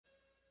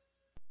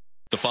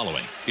The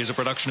following is a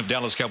production of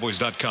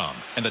DallasCowboys.com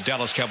and the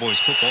Dallas Cowboys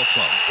Football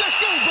Club. Let's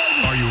go,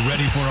 baby! Are you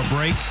ready for a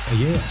break?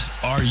 Yes.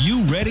 Are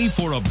you ready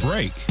for a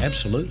break?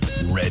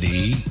 Absolutely.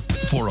 Ready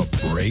for a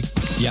break?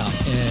 Yeah,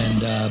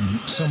 and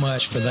so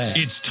much for that.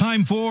 It's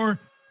time for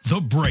The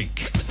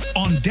Break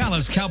on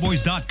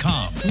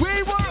DallasCowboys.com.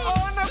 We were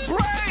on a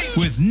break!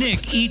 With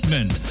Nick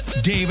Eatman,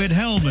 David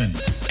Hellman,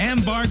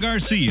 Ambar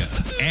Garcia,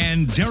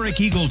 and Derek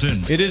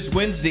Eagleton. It is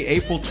Wednesday,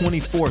 April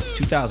 24th,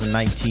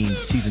 2019,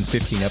 season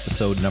 15,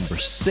 episode number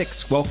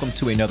 6. Welcome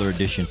to another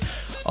edition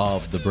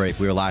of The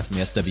Break. We are live from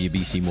the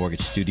SWBC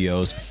Mortgage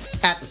Studios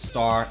at the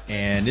Star,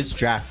 and it's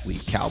draft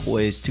week.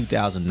 Cowboys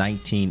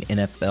 2019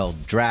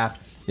 NFL Draft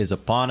is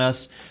upon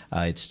us.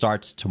 It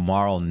starts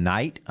tomorrow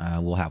night.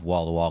 We'll have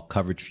wall-to-wall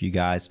coverage for you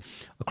guys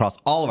across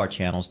all of our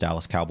channels,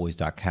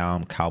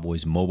 DallasCowboys.com,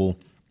 Cowboys Mobile,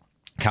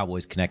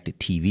 Cowboys Connected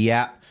TV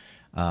app.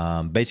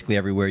 Basically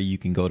everywhere you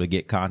can go to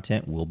get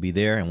content, we'll be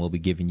there, and we'll be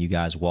giving you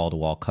guys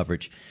wall-to-wall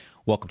coverage.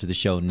 Welcome to the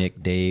show,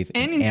 Nick, Dave,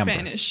 and in Amber.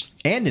 Spanish.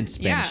 And in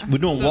Spanish. Yeah, We're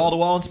doing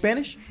wall-to-wall in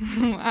Spanish?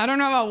 I don't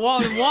know about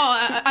wall-to-wall.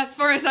 As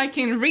far as I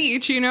can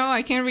reach,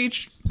 I can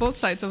reach both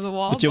sides of the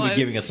wall. But you'll be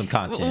giving us some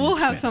content. We'll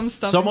have some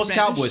stuff Somos in Spanish.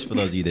 Cowboys, for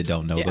those of you that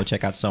don't know. Yeah. Go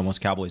check out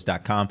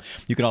SomosCowboys.com.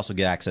 You can also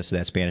get access to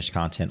that Spanish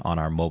content on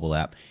our mobile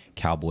app,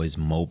 Cowboys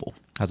Mobile.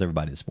 How's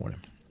everybody this morning?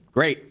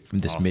 Great.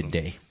 This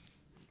midday.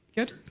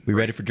 Good. We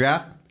ready for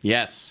draft?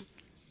 Yes.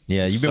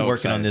 Yeah, you've been So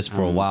working on excited. this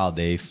for a while,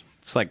 Dave.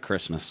 It's like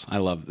Christmas. I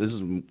love this.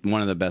 Is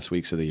one of the best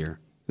weeks of the year.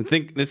 I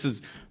think this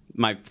is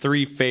my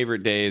 3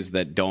 favorite days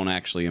that don't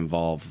actually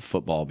involve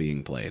football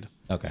being played.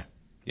 Okay.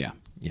 Yeah.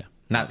 Yeah.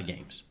 Not the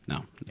games.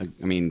 No.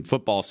 I mean,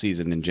 football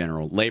season in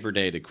general, Labor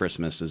Day to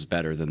Christmas is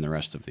better than the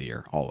rest of the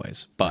year,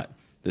 always. But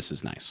this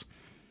is nice.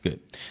 Good.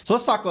 So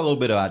let's talk a little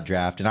bit about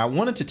draft. And I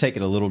wanted to take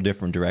it a little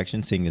different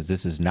direction, seeing as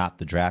this is not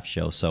the draft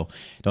show. So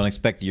don't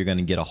expect you're going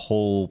to get a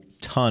whole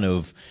ton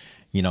of,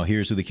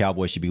 here's who the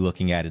Cowboys should be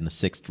looking at in the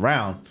 6th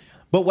round.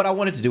 But what I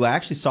wanted to do, I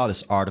actually saw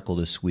this article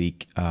this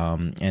week,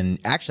 and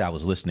actually I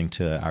was listening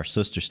to our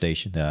sister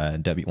station,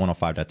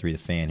 W105.3 The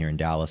Fan here in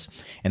Dallas,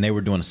 and they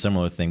were doing a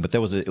similar thing. But it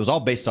was all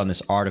based on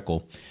this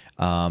article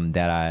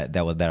that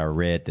I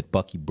read that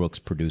Bucky Brooks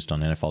produced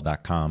on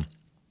NFL.com.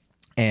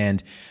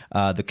 And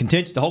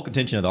the whole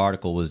contention of the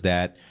article was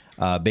that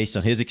based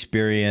on his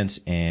experience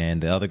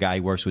and the other guy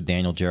he works with,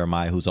 Daniel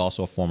Jeremiah, who's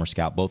also a former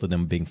scout, both of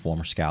them being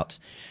former scouts,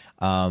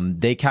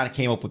 they kind of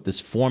came up with this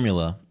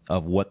formula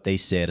of what they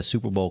said a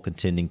Super Bowl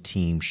contending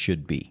team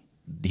should be.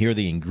 Here are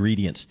the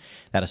ingredients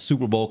that a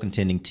Super Bowl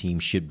contending team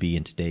should be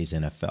in today's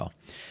NFL.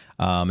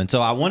 And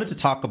so I wanted to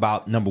talk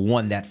about, number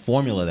one, that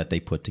formula that they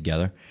put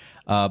together.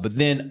 But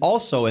then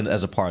also,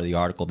 as a part of the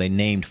article, they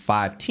named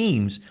 5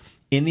 teams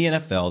in the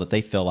NFL that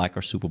they feel like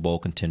are Super Bowl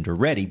contender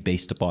ready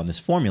based upon this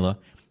formula,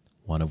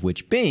 one of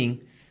which being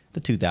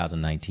the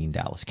 2019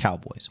 Dallas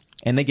Cowboys.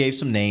 And they gave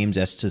some names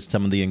as to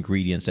some of the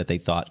ingredients that they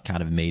thought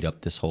kind of made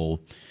up this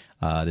whole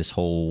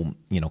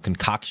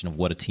concoction of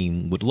what a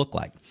team would look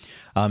like.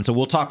 So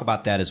we'll talk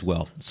about that as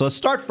well. So let's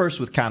start first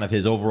with kind of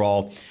his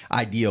overall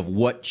idea of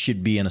what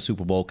should be in a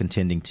Super Bowl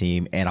contending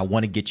team. And I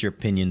want to get your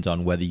opinions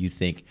on whether you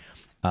think,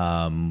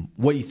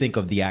 what you think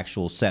of the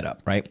actual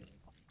setup, right?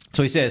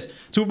 So he says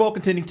Super Bowl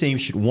contending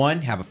teams should,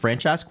 1, have a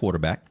franchise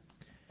quarterback.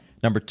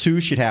 Number 2,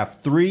 should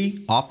have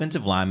 3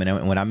 offensive linemen.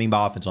 And when I mean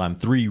by offensive linemen,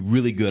 3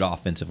 really good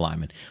offensive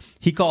linemen.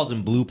 He calls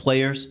them blue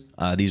players.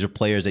 These are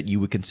players that you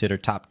would consider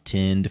top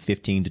 10 to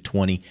 15 to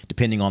 20,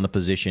 depending on the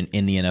position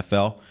in the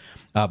NFL.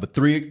 But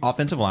 3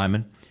 offensive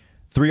linemen,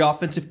 3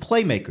 offensive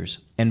playmakers.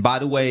 And by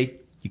the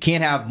way, you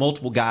can't have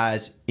multiple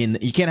guys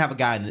you can't have a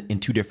guy in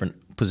 2 different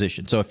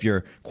positions. So if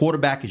your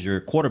quarterback is your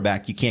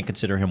quarterback, you can't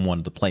consider him one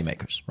of the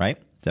playmakers, right?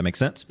 Does that make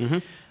sense?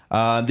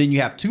 Mm-hmm. Then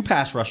you have 2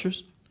 pass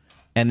rushers,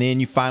 and then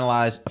you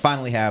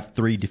finally have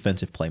 3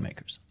 defensive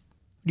playmakers.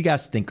 What do you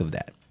guys think of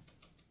that?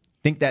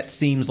 Think that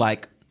seems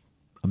like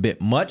a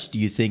bit much? Do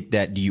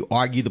you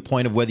argue the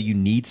point of whether you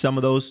need some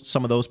of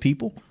those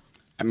people?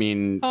 I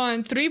mean,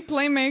 on 3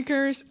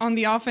 playmakers on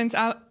the offense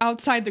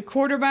outside the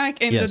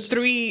quarterback and Yes. the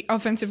 3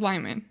 offensive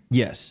linemen.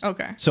 Yes.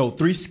 Okay. So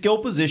 3 skill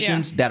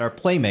positions that are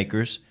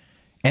playmakers,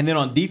 and then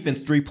on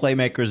defense, 3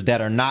 playmakers that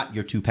are not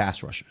your 2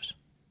 pass rushers.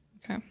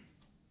 Okay.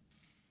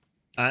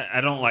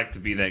 I don't like to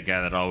be that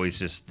guy that always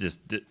just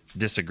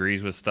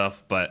disagrees with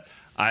stuff, but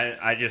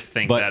I just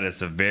think that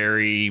it's a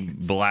very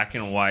black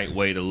and white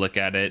way to look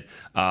at it.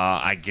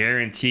 I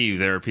guarantee you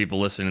there are people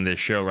listening to this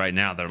show right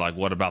now that are like,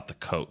 what about the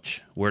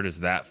coach? Where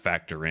does that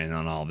factor in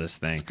on all this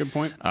thing? That's a good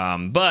point.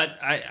 But,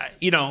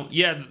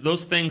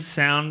 those things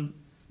sound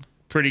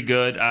pretty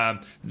good.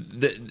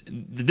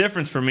 The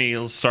difference for me,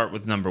 let's start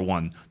with number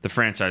 1, the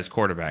franchise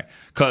quarterback.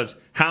 Because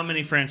how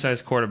many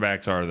franchise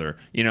quarterbacks are there?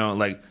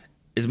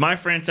 Is my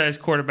franchise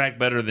quarterback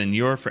better than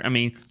your?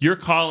 You're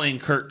calling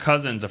Kirk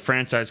Cousins a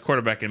franchise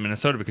quarterback in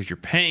Minnesota because you're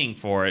paying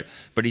for it,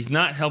 but he's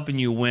not helping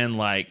you win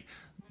like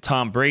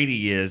Tom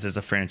Brady is as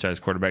a franchise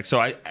quarterback. So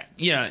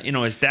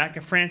is Dak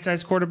a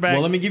franchise quarterback?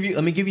 Well, let me give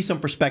you some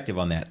perspective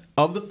on that.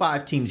 Of the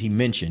 5 teams he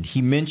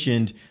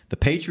mentioned the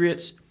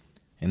Patriots,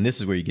 and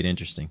this is where you get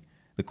interesting: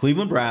 the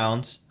Cleveland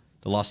Browns,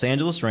 the Los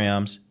Angeles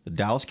Rams, the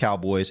Dallas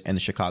Cowboys, and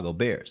the Chicago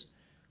Bears.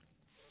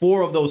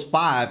 4 of those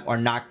 5 are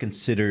not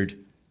considered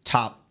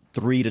top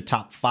 3 to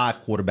top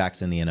 5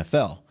 quarterbacks in the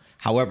NFL.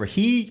 However,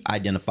 he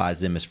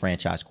identifies them as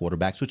franchise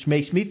quarterbacks, which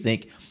makes me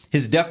think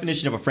his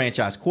definition of a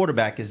franchise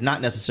quarterback is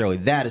not necessarily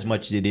that as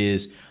much as it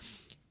is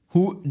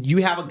who you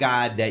have a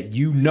guy that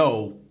you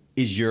know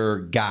is your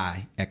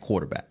guy at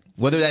quarterback.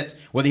 Whether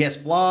he has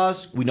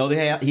flaws, we know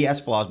that he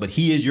has flaws, but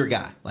he is your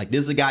guy. Like,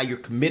 this is a guy you're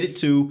committed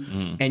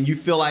to, and you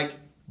feel like,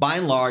 by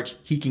and large,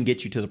 he can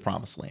get you to the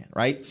promised land,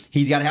 right?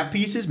 He's got to have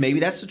pieces. Maybe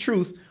that's the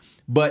truth.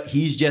 But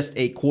he's just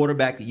a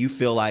quarterback that you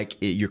feel like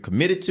you're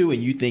committed to,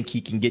 and you think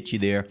he can get you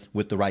there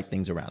with the right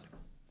things around him.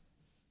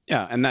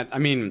 Yeah, and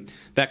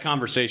that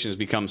conversation has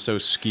become so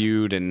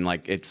skewed, and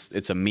like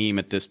it's a meme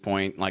at this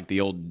point. Like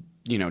the old,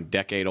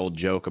 decade-old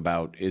joke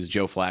about, is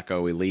Joe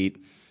Flacco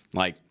elite?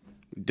 Like,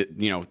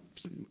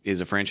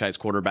 is a franchise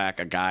quarterback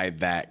a guy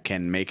that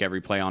can make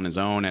every play on his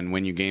own and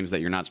win you games that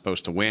you're not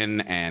supposed to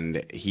win,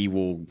 and he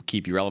will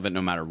keep you relevant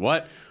no matter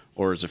what?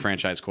 Or is a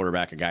franchise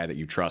quarterback a guy that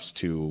you trust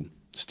to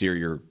steer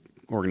your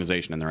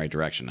organization in the right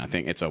direction? I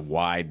think it's a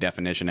wide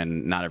definition,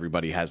 and not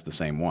everybody has the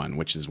same one,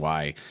 which is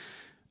why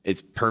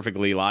it's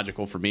perfectly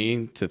logical for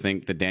me to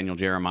think that Daniel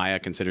Jeremiah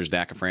considers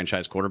Dak a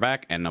franchise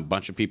quarterback, and a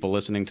bunch of people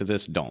listening to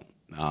this don't.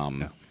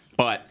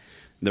 But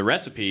the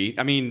recipe,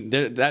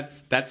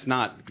 that's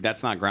not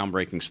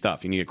groundbreaking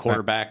stuff. You need a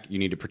quarterback. You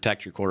need to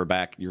protect your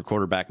quarterback. Your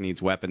quarterback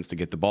needs weapons to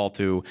get the ball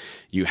to.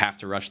 You have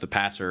to rush the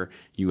passer.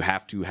 You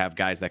have to have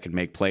guys that can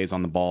make plays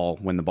on the ball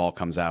when the ball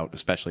comes out,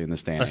 especially in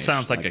this day and age. That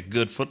sounds like a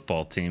good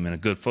football team, and a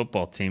good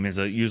football team is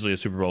usually a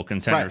Super Bowl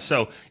contender. Right.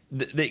 So,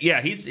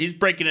 he's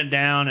breaking it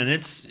down, and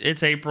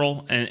it's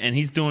April, and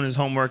he's doing his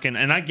homework, and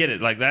I get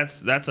it. Like,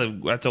 that's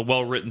a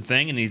well written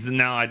thing, and he's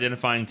now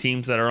identifying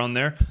teams that are on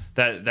there.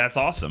 That's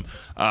awesome.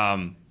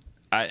 I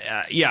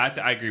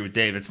agree with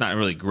Dave. It's not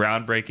really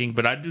groundbreaking,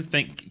 but I do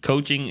think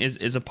coaching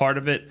is a part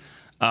of it.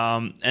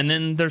 And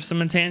then there's some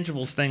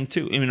intangibles thing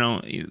too.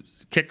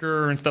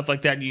 Kicker and stuff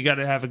like that. You got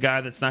to have a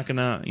guy that's not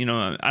gonna.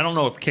 I don't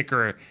know if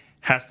kicker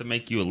has to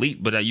make you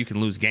elite, but you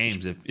can lose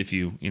games if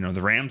you.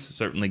 The Rams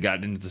certainly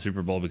got into the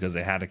Super Bowl because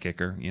they had a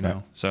kicker.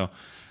 Right. So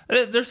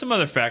there's some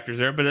other factors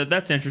there, but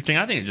that's interesting.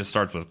 I think it just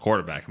starts with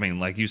quarterback.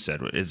 Like you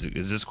said, is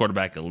this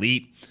quarterback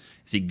elite?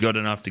 Is he good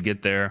enough to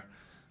get there?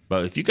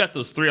 But if you got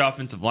those 3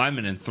 offensive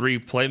linemen and 3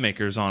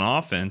 playmakers on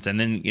offense, and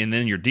then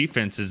your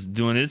defense is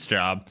doing its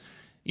job,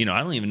 I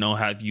don't even know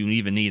if you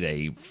even need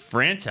a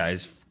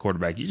franchise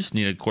quarterback. You just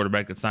need a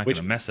quarterback that's not going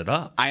to mess it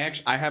up. I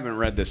haven't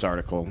read this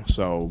article,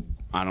 so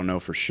I don't know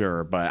for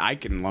sure, but I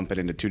can lump it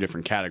into 2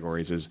 different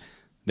categories.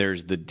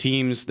 There's the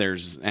teams,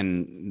 there's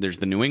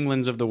the New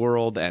Englands of the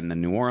world, and the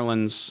New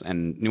Orleans.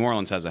 And New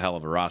Orleans has a hell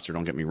of a roster,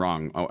 don't get me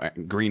wrong.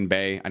 Green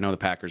Bay, I know the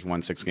Packers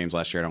won 6 games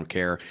last year, I don't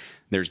care.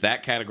 There's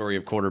that category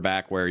of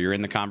quarterback where you're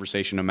in the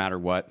conversation no matter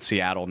what.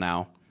 Seattle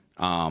now.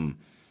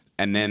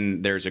 And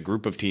then there's a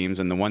group of teams,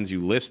 and the ones you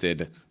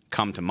listed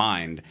come to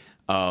mind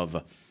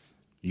of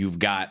you've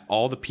got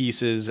all the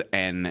pieces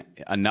and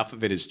enough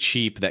of it is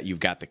cheap that you've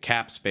got the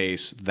cap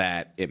space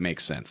that it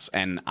makes sense.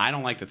 And I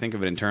don't like to think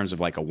of it in terms of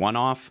like a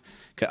one-off.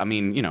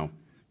 The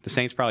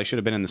Saints probably should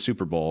have been in the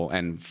Super Bowl,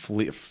 and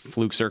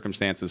fluke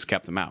circumstances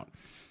kept them out.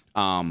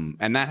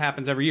 And that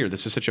happens every year.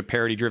 This is such a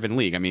parity-driven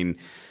league.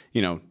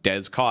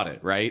 Dez caught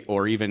it, right?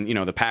 Or even,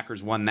 the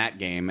Packers won that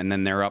game, and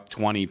then they're up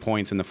 20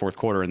 points in the fourth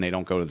quarter, and they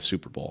don't go to the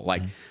Super Bowl.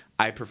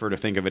 I prefer to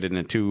think of it in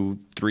a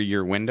 2-3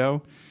 year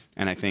window,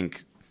 and I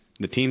think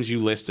the teams you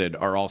listed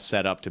are all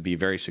set up to be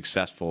very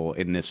successful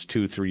in this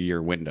 2-3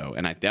 year window,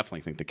 and I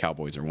definitely think the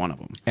Cowboys are one of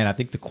them. And I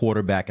think the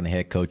quarterback and the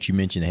head coach, you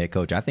mentioned the head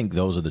coach, I think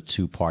those are the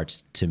 2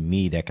 parts to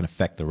me that can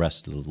affect the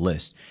rest of the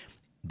list.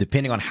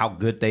 Depending on how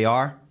good they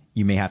are,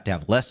 you may have to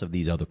have less of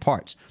these other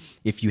parts.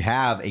 If you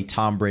have a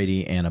Tom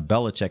Brady and a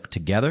Belichick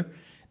together,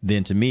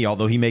 then to me,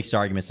 although he makes the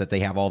arguments that they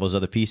have all those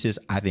other pieces,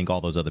 I think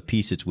all those other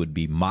pieces would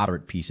be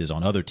moderate pieces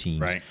on other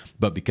teams. Right.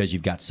 But because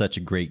you've got such a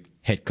great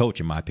head coach,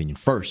 in my opinion,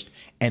 first,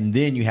 and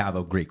then you have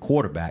a great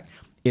quarterback,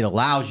 it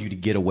allows you to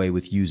get away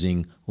with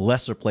using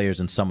lesser players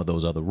in some of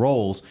those other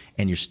roles,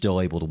 and you're still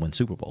able to win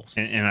Super Bowls.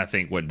 And I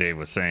think what Dave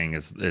was saying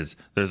is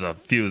there's a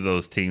few of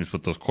those teams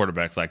with those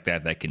quarterbacks like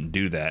that can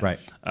do that. Right.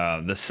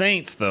 The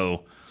Saints,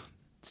 though,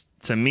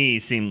 to me,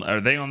 are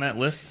they on that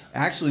list?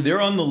 Actually,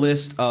 they're on the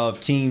list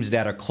of teams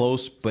that are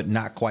close but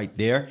not quite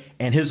there.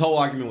 And his whole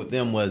argument with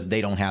them was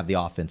they don't have the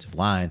offensive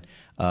line.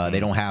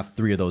 They don't have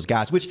 3 of those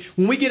guys, which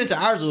when we get into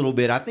ours a little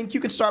bit, I think you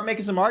can start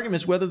making some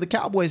arguments whether the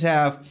Cowboys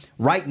have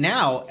right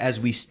now, as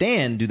we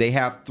stand, do they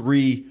have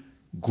 3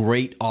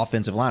 great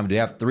offensive linemen? Do they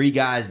have 3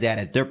 guys that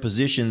at their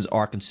positions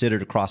are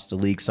considered across the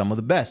league some of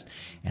the best?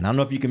 And I don't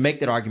know if you can make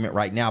that argument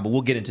right now, but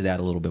we'll get into that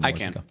a little bit more. I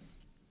can.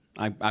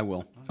 I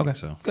will. Okay,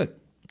 so good.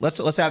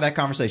 Let's have that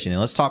conversation, and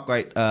let's talk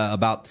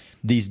about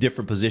these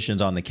different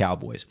positions on the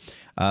Cowboys.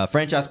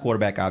 Franchise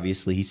quarterback,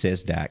 obviously, he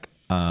says Dak.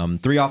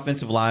 3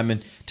 offensive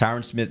linemen: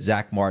 Tyron Smith,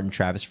 Zach Martin,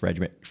 Travis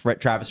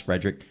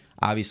Frederick.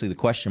 Obviously, the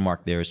question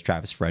mark there is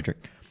Travis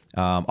Frederick.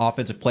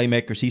 Offensive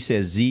playmakers, he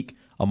says Zeke,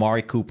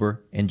 Amari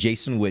Cooper, and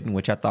Jason Witten,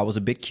 which I thought was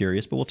a bit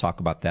curious, but we'll talk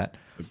about that.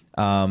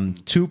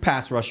 2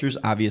 pass rushers,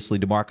 obviously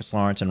DeMarcus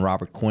Lawrence and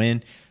Robert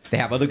Quinn. They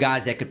have other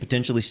guys that could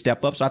potentially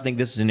step up, so I think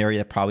this is an area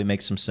that probably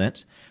makes some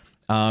sense.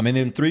 And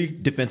then 3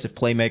 defensive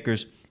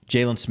playmakers,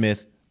 Jalen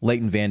Smith,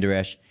 Leighton Vander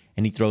Esch,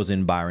 and he throws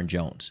in Byron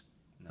Jones.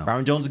 No.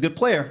 Byron Jones is a good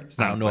player.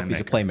 I don't know if he's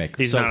a playmaker.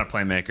 He's not a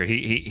playmaker.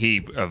 He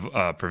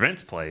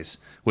prevents plays,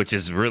 which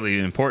is really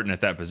important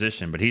at that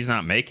position, but he's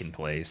not making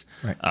plays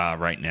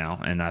right now.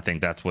 And I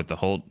think that's what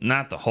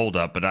not the hold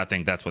up, but I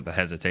think that's what the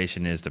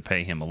hesitation is to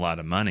pay him a lot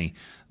of money.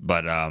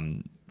 But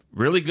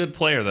really good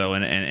player though,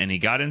 and he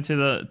got into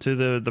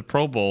the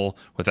Pro Bowl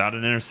without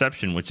an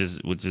interception, which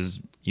is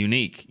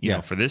unique, you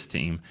know, for this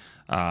team.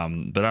 But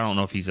I don't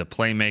know if he's a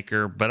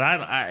playmaker. But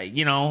I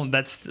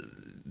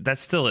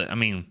that's still, I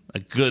mean,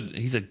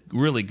 he's a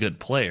really good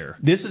player.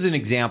 This is an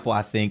example,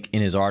 I think,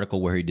 in his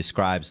article where he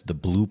describes the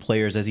blue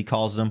players, as he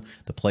calls them,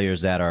 the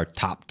players that are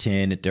top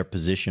 10 at their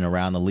position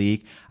around the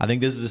league. I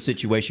think this is a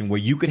situation where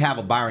you could have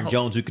a Byron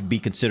Jones who could be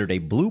considered a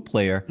blue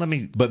player,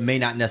 but may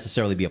not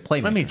necessarily be a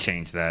playmaker. Let me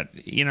change that.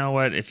 You know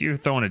what? If you're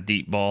throwing a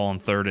deep ball on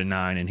 3rd and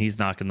 9 and he's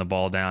knocking the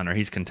ball down or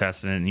he's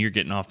contesting it and you're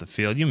getting off the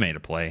field, you made a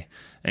play.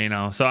 You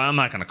know, so I'm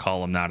not going to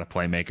call him not a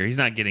playmaker. He's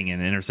not getting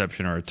an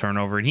interception or a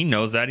turnover, and he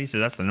knows that. He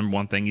says that's the number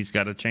one thing he's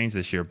got to change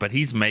this year. But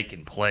he's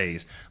making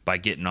plays by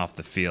getting off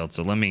the field.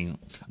 So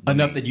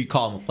enough that you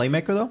call him a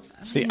playmaker, though?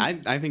 See,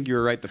 I think you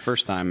were right the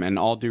first time, and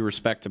all due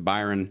respect to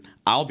Byron,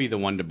 I'll be the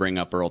one to bring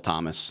up Earl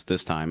Thomas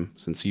this time,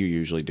 since you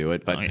usually do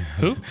it. But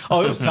who?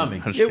 Oh, it was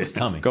coming. It was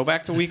coming. Go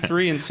back to Week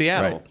 3 in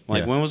Seattle.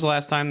 Right. When was the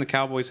last time the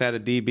Cowboys had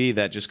a DB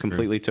that just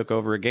completely took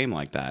over a game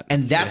like that?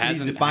 And that's what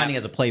he's defining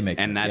as a playmaker.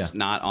 And that's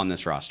not on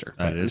this roster.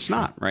 It's true.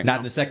 not right Not now.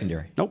 in the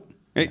secondary. Nope.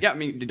 Yeah, I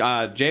mean,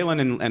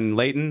 Jalen and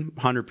Leighton,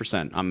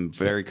 100%. I'm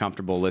very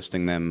comfortable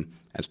listing them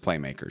as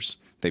playmakers.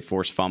 They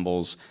force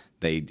fumbles.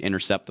 They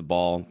intercept the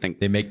ball.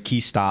 They make key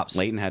stops.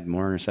 Leighton had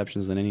more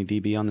interceptions than any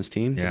DB on this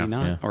team, did he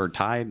not? Yeah. Or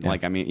tied?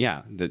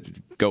 Yeah.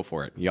 Go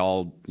for it.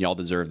 Y'all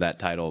deserve that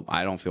title.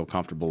 I don't feel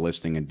comfortable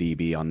listing a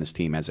DB on this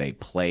team as a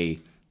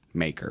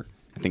playmaker.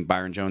 I think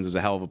Byron Jones is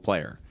a hell of a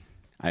player.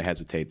 I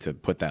hesitate to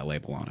put that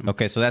label on him.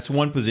 Okay, so that's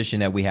one position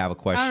that we have a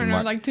question I don't know.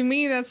 mark. Like, to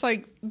me, that's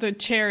like the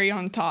cherry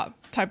on top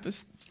type of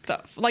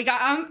stuff. Like,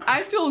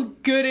 I feel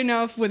good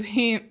enough with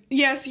him.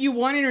 Yes, you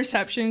want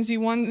interceptions.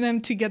 You want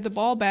them to get the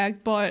ball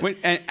back, but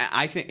And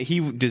I think he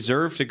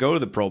deserved to go to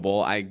the Pro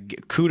Bowl.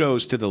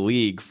 Kudos to the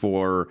league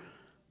for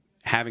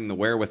having the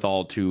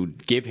wherewithal to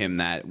give him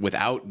that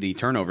without the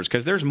turnovers,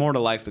 because there's more to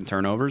life than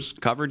turnovers.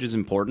 Coverage is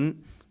important,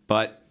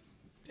 but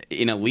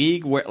in a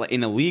league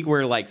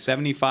where like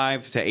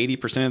 75 to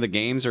 80% of the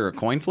games are a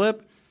coin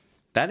flip,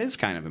 that is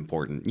kind of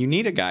important. You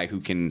need a guy who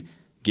can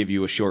give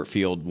you a short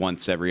field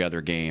once every other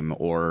game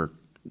or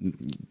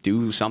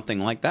do something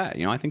like that.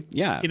 You know, I think,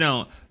 yeah. You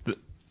know,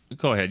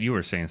 go ahead. You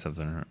were saying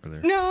something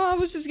earlier. no, I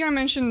was just gonna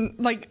mention,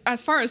 like,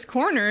 as far as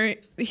corner,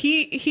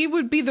 he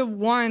would be the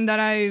one that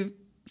I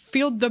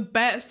feel the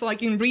best,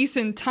 like, in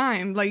recent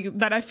time, like,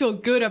 that I feel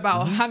good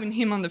about having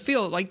him on the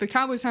field. Like, the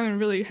Cowboys haven't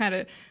really had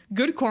a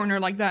good corner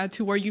like that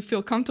to where you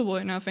feel comfortable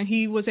enough, and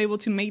he was able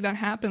to make that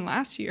happen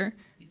last year.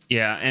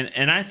 Yeah,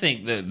 and I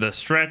think the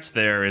stretch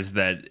there is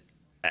that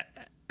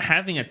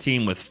having a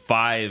team with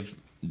 5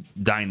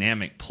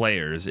 dynamic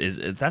players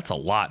that's a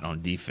lot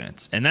on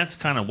defense, and that's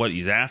kind of what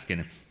he's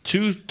asking.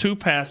 Two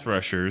pass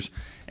rushers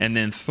and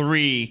then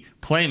 3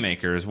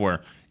 playmakers,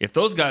 where if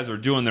those guys are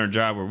doing their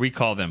job where we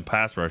call them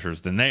pass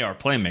rushers, then they are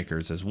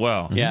playmakers as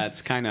well. Yeah,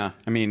 it's kind of,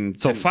 I mean,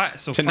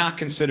 not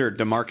consider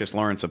DeMarcus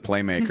Lawrence a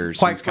playmaker.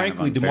 Quite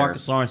frankly,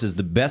 DeMarcus Lawrence is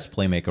the best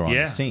playmaker on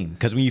this team,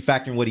 because when you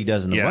factor in what he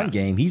does in the run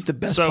game, he's the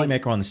best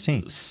playmaker on this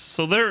team.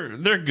 So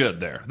they're good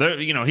there.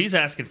 He's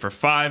asking for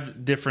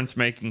 5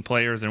 difference-making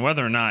players, and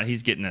whether or not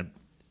he's getting an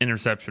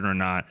interception or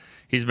not,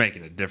 he's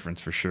making a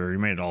difference for sure. He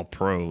made it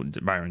all-pro,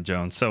 Byron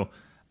Jones. So,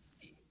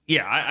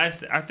 yeah,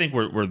 I think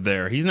we're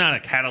there. He's not a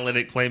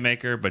catalytic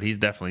playmaker, but he's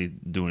definitely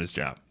doing his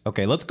job.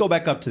 Okay, let's go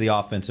back up to the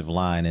offensive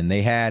line. And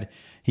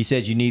he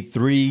said you need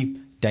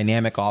 3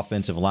 dynamic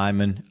offensive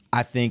linemen.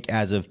 I think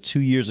as of 2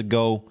 years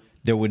ago,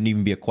 there wouldn't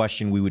even be a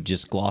question. We would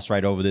just gloss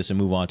right over this and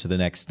move on to the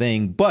next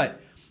thing.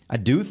 But I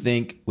do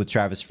think with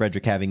Travis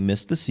Frederick having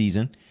missed the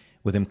season,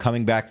 with him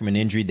coming back from an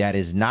injury that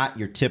is not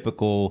your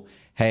typical,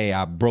 hey,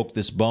 I broke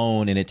this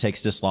bone and it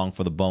takes this long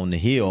for the bone to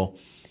heal,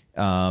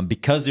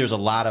 because there's a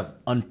lot of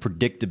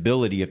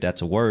unpredictability, if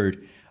that's a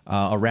word,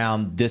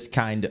 around this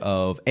kind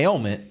of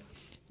ailment.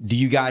 Do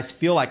you guys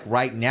feel like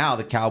right now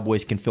the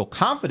Cowboys can feel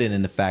confident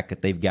in the fact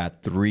that they've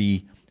got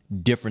 3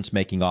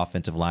 difference-making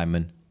offensive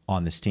linemen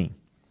on this team?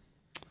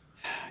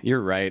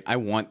 You're right. I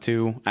want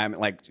to. I'm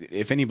like,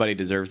 if anybody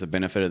deserves the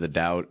benefit of the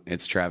doubt,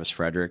 it's Travis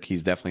Frederick.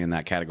 He's definitely in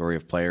that category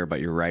of player, but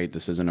you're right.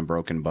 This isn't a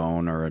broken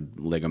bone or a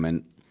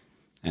ligament,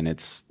 and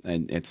it's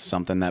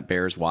something that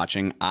bears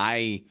watching.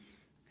 I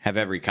have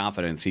every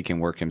confidence he can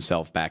work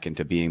himself back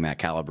into being that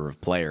caliber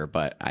of player,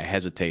 but I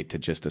hesitate to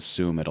just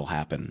assume it'll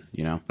happen,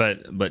 you know?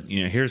 But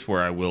here's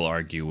where I will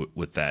argue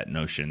with that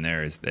notion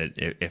there is that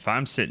if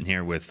I'm sitting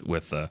here with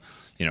a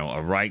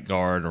right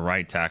guard, a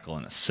right tackle,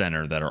 and a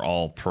center that are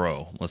all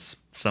pro,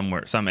 some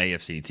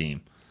AFC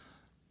team,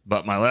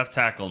 but my left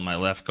tackle and my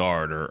left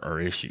guard are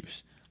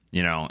issues,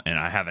 and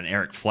I have an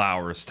Eric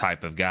Flowers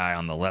type of guy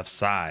on the left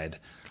side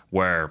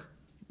where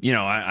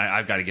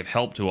I've got to give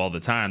help to all the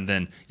time,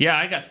 then, yeah,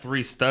 I got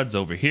 3 studs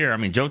over here. I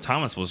mean, Joe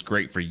Thomas was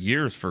great for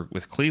years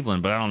with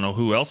Cleveland, but I don't know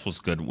who else was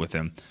good with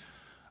him.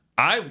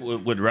 I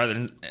would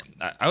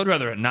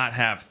rather not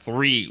have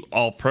 3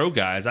 all-pro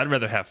guys. I'd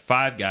rather have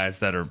 5 guys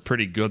that are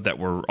pretty good that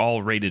were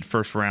all rated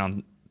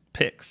first-round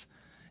picks.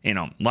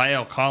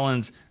 La'el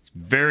Collins,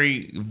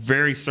 very,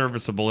 very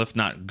serviceable, if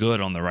not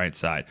good, on the right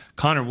side.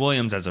 Connor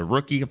Williams as a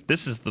rookie, if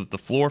this is the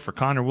floor for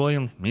Connor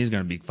Williams, he's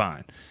going to be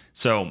fine.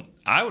 So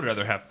I would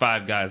rather have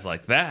 5 guys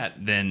like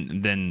that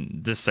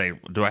than just say,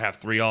 do I have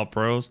 3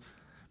 all-pros?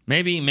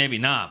 Maybe, maybe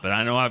not, but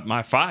I know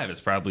my 5 is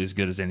probably as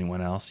good as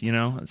anyone else,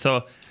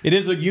 So it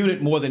is a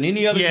unit more than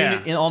any other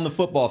unit on the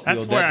football field.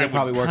 That's where I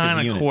probably would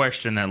kind of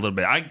question that a little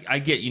bit. I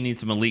get you need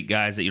some elite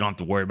guys that you don't have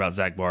to worry about.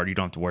 Zach Bard, you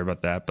don't have to worry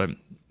about that.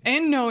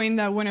 And knowing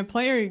that when a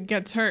player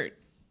gets hurt,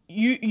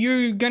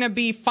 you're going to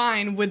be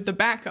fine with the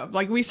backup.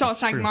 Like we saw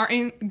Zach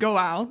Martin go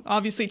out.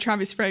 Obviously,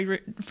 Travis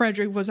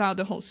Frederick was out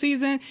the whole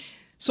season.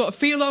 So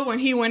Philo when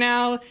he went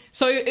out.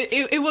 So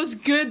it was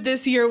good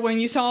this year when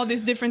you saw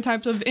these different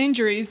types of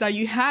injuries that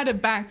you had a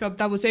backup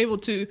that was able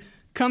to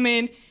come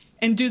in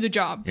and do the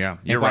job. Yeah,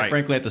 you're right.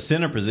 Frankly, at the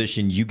center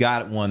position, you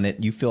got one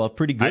that you feel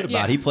pretty good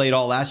about. He played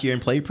all last year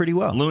and played pretty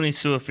well. Looney,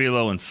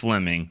 Su'a-Filo, and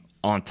Fleming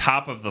on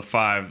top of the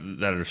 5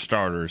 that are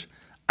starters.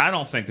 I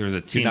don't think there's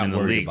a team in the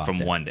league from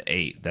 1 to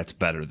 8 that's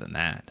better than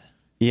that.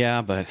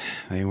 Yeah, but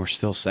they were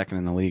still second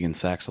in the league in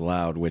sacks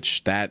allowed,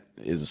 which that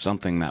is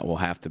something that will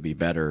have to be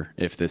better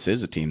if this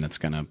is a team that's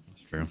going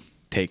to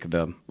take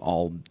the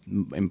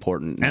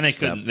all-important next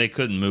step. They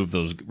couldn't move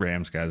those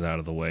Rams guys out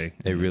of the way.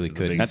 They really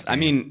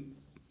couldn't.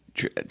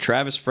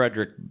 Travis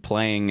Frederick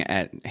playing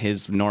at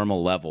his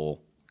normal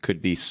level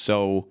could be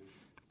so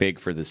big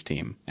for this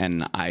team,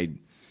 and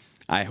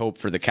I hope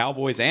for the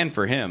Cowboys and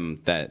for him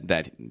that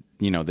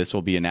this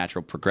will be a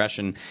natural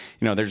progression.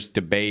 There's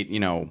debate.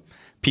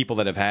 People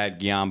that have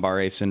had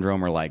Guillain-Barré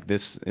syndrome are like,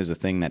 this is a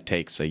thing that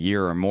takes a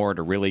year or more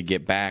to really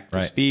get back to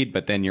speed.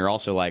 But then you're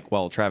also like,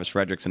 well, Travis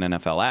Frederick's an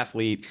NFL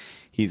athlete.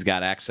 He's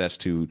got access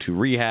to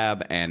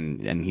rehab,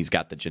 and he's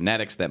got the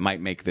genetics that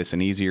might make this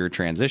an easier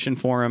transition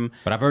for him.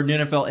 But I've heard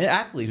an NFL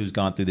athlete who's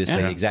gone through this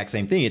say the exact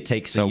same thing. It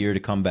takes a year to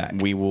come back.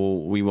 We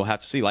will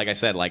have to see. Like I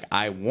said,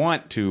 I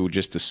want to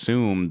just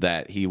assume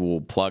that he will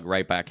plug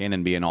right back in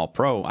and be an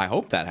all-pro. I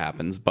hope that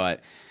happens,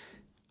 but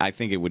I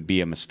think it would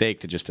be a mistake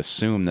to just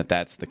assume that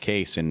that's the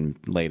case in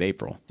late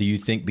April. Do you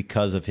think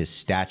because of his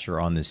stature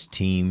on this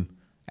team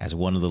as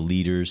one of the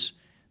leaders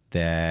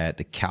that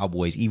the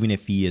Cowboys, even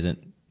if he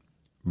isn't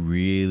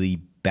really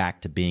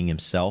back to being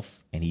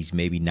himself and he's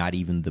maybe not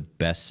even the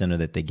best center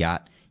that they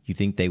got, you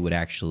think they would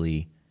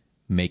actually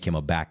make him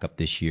a backup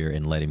this year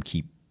and let him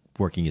keep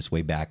working his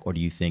way back? Or do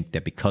you think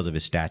that because of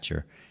his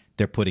stature,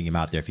 they're putting him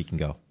out there if he can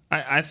go?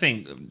 I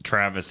think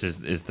Travis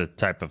is the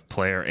type of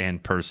player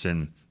and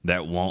person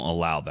that won't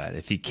allow that.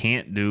 If he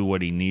can't do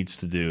what he needs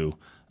to do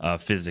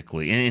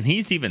physically, and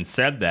he's even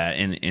said that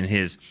in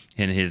his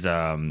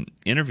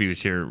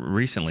interviews here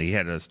recently. He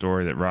had a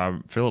story that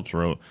Rob Phillips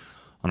wrote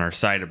on our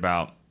site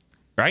about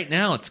right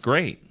now it's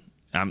great.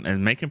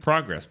 I'm making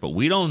progress, but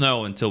we don't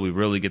know until we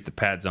really get the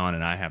pads on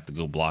and I have to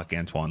go block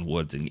Antoine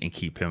Woods and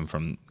keep him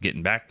from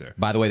getting back there.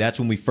 By the way, that's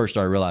when we first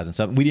started realizing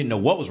something. We didn't know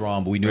what was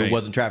wrong, but we knew it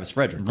wasn't Travis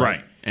Frederick.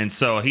 Right. And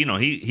so,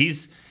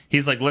 he's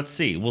like, let's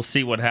see. We'll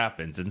see what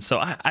happens. And so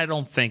I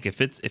don't think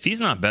if he's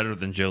not better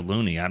than Joe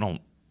Looney,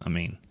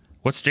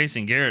 what's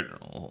Jason Garrett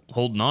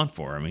holding on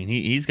for?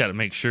 He's got to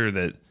make sure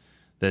that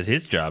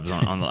his job's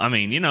on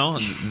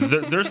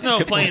the. There's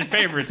no playing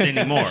favorites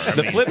anymore.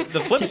 The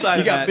flip side you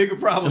of that, got bigger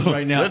problems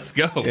right now. Let's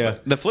go. Yeah.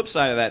 The flip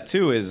side of that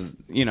too is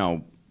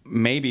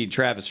maybe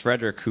Travis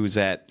Frederick, who's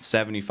at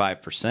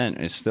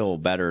 75%, is still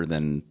better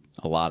than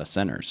a lot of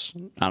centers.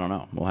 I don't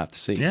know. We'll have to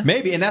see. Yeah.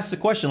 Maybe, and that's the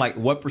question. Like,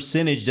 what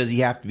percentage does he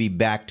have to be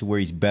back to where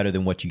he's better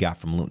than what you got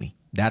from Looney?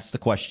 That's the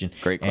question.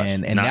 Great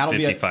question. And not that'll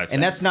 55 be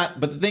and that's not.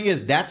 But the thing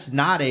is, that's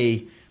not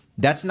a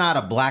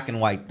black and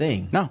white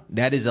thing. No.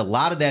 That is a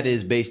lot of that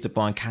is based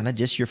upon kind of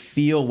just your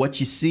feel, what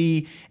you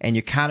see, and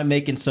you're kind of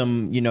making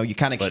some, you're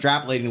kind of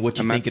extrapolating what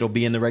you think it'll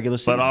be in the regular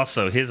season. But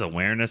also his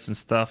awareness and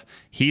stuff.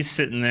 He's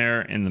sitting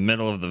there in the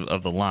middle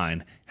of the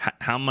line.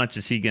 How much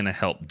is he going to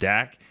help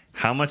Dak?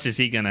 How much is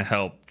he going to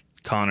help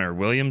Connor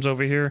Williams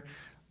over here?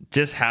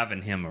 Just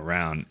having him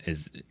around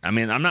is. I'm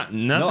not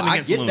nothing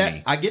against Looney.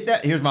 That. I get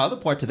that. Here's my other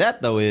part to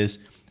that though is.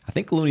 I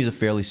think Looney's a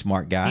fairly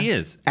smart guy. He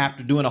is.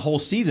 After doing a whole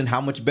season,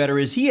 how much better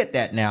is he at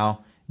that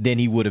now than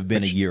he would have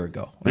been a year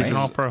ago? He's an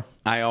all-pro.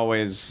 I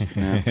always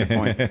good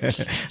point.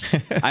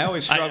 I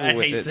always struggle I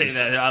with hate this. saying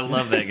that. I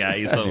love that guy.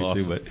 He's so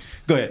awesome. But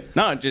go ahead.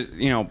 No, just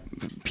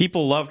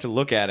people love to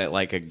look at it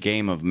like a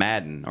game of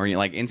Madden or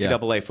like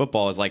NCAA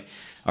football is like,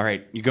 all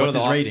right, you go What's to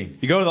the his rating?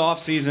 You go to the off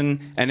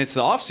season, and it's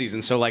the off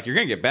season, so like you're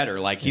gonna get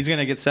better. Like he's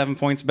gonna get 7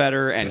 points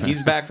better, and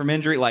he's back from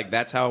injury. Like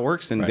that's how it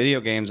works in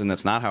video games, and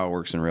that's not how it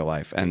works in real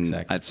life. And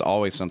that's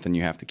always something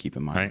you have to keep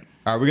in mind. Right.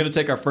 All right, we're going to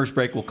take our first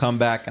break. We'll come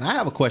back. And I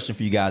have a question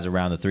for you guys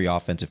around the 3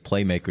 offensive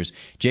playmakers.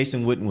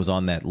 Jason Witten was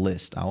on that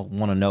list. I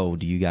want to know,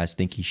 do you guys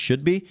think he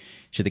should be?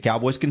 Should the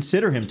Cowboys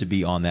consider him to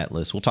be on that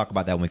list? We'll talk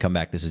about that when we come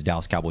back. This is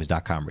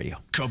DallasCowboys.com radio.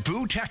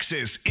 Kaboo,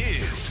 Texas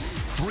is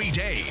 3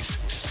 days,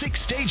 6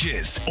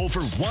 stages,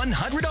 over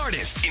 100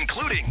 artists,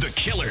 including The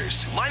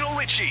Killers, Lionel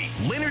Richie,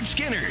 Leonard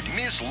Skinner,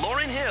 Miss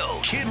Lauryn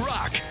Hill, Kid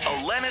Rock,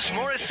 Alanis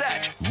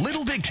Morissette,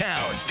 Little Big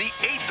Town, the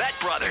Avett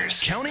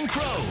Brothers, Counting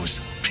Crows,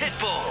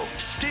 Pitbull,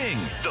 Sting,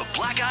 the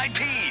Black Eyed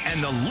Peas,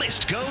 and the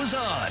list goes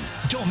on.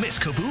 Don't miss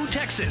Kaboo,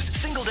 Texas.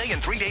 Single day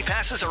and 3-day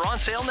passes are on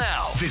sale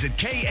now. Visit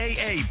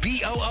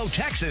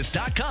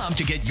KAABOOTexas.com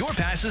to get your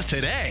passes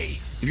today.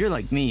 If you're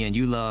like me and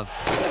you love...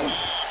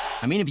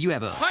 if you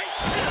have a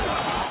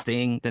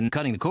thing, then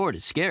cutting the cord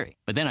is scary.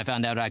 But then I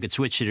found out I could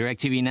switch to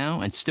DirecTV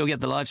Now and still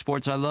get the live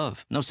sports I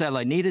love. No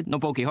satellite needed, no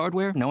bulky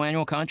hardware, no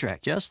annual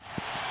contract, just...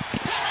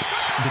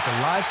 Get the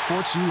live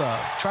sports you love.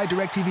 Try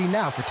DirecTV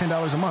Now for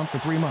 $10 a month for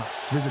 3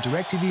 months. Visit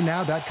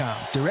DirecTVNow.com.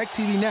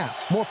 DirecTV Now.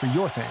 More for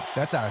your thing.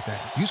 That's our thing.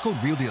 Use code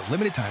REALDEAL.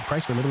 Limited time.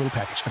 Price for a little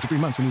package. After 3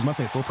 months, renews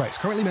monthly at full price.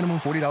 Currently minimum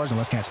 $40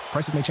 unless canceled.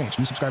 Prices may change.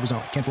 New subscribers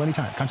only. Cancel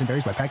anytime. Content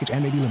varies by package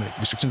and may be limited.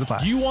 Restrictions apply.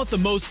 Do you want the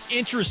most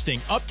interesting,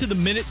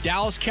 up-to-the-minute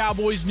Dallas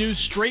Cowboys news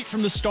straight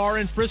from the Star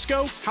in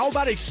Frisco? How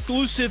about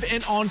exclusive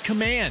and on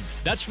command?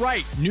 That's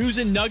right. News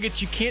and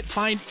nuggets you can't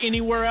find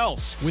anywhere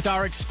else. With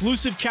our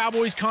exclusive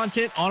Cowboys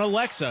content on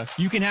Alexa,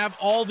 you can have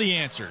all the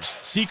answers,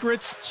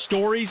 secrets,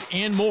 stories,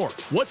 and more.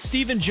 What's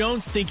Stephen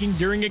Jones thinking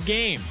during a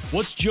game?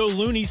 What's Joe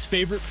Looney's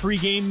favorite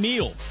pregame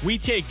meal? We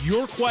take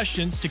your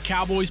questions to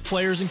Cowboys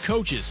players and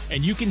coaches,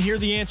 and you can hear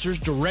the answers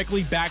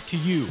directly back to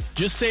you.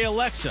 Just say,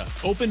 Alexa,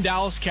 open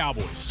Dallas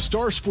Cowboys.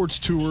 Star Sports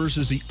Tours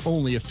is the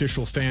only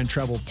official fan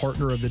travel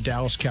partner of the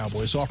Dallas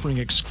Cowboys, offering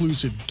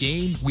exclusive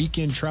game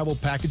weekend travel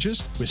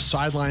packages with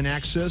sideline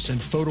access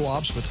and photo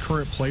ops with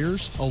current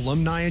players,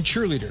 alumni, and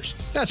cheerleaders.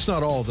 That's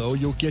not all, though.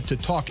 You'll get to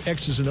talk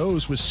X's and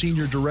O's with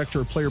Senior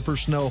Director of Player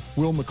Personnel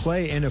Will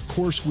McClay, and of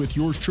course with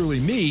yours truly,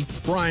 me,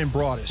 Brian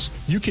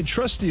Broaddus. You can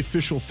trust the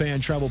official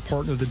fan travel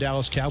partner of the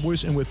Dallas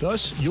Cowboys, and with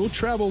us, you'll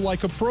travel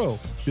like a pro.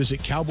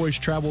 Visit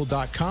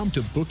cowboystravel.com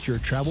to book your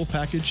travel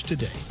package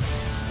today.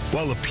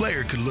 While a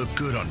player can look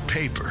good on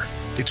paper,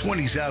 it's when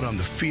he's out on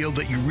the field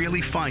that you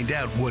really find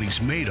out what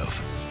he's made of.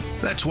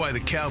 That's why the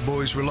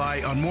Cowboys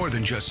rely on more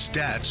than just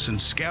stats and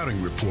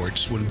scouting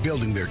reports when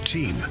building their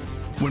team.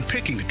 When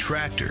picking a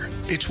tractor,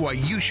 it's why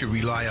you should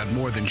rely on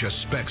more than just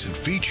specs and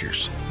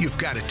features. You've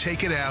got to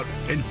take it out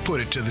and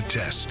put it to the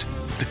test.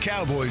 The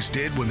Cowboys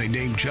did when they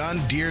named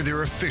John Deere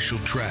their official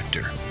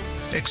tractor.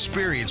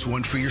 Experience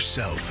one for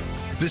yourself.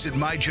 Visit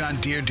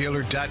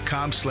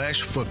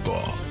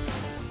myjohndeeredealer.com/football.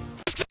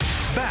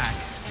 Back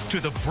to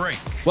the break.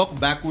 Welcome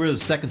back. We're in the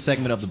second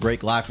segment of the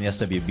break, live from the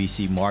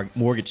SWBC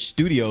Mortgage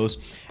Studios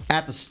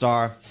at the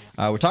Star.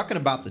 We're talking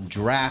about the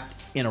draft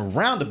in a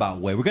roundabout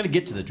way. We're going to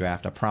get to the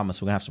draft, I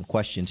promise. We're going to have some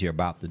questions here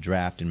about the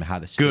draft and how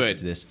this fits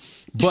into this.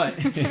 But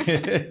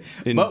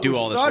didn't do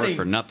all this work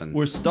for nothing.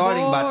 We're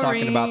starting by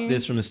talking about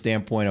this from the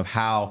standpoint of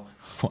how.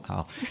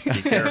 Wow.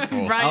 Be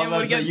careful. Brian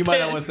would get you might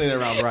not want to say that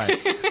around Brian.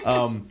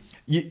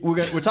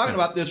 We're talking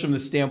about this from the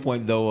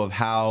standpoint, though, of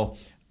how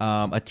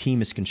a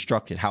team is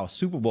constructed, how a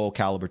Super Bowl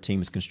caliber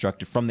team is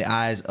constructed from the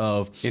eyes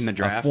of in the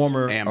draft,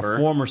 a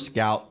former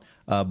scout,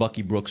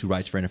 Bucky Brooks, who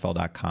writes for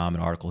NFL.com,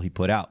 an article he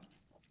put out.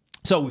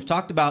 So we've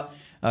talked about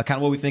kind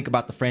of what we think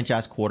about the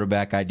franchise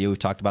quarterback idea. We've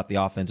talked about the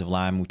offensive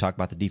line. We've talked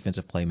about the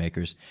defensive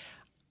playmakers.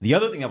 The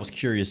other thing that was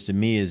curious to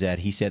me is that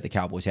he said the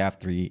Cowboys have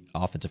 3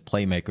 offensive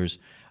playmakers.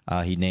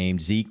 He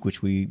named Zeke,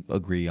 which we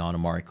agree on,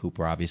 Amari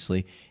Cooper,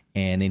 obviously,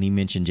 and then he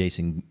mentioned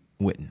Jason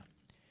Witten.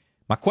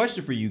 My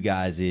question for you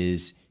guys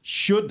is,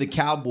 should the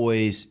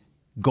Cowboys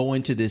go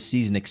into this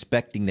season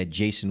expecting that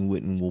Jason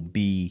Witten will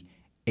be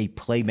a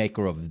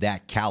playmaker of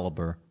that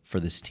caliber for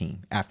this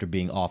team after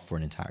being off for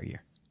an entire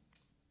year?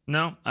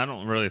 No, I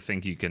don't really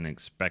think you can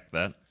expect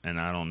that, and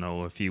I don't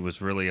know if he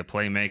was really a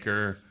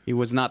playmaker. He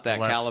was not that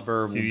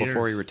caliber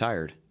before he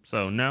retired.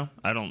 So no,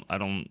 I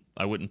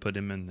wouldn't put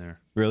him in there.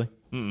 Really?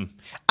 Mm-mm.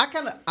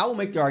 I will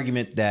make the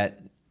argument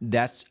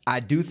I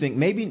do think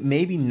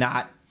maybe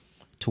not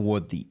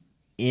toward the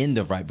end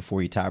of right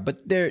before he retired, but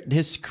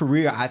his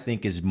career, I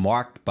think, is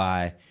marked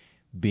by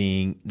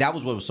being. That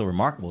was what was so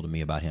remarkable to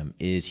me about him,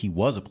 is he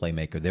was a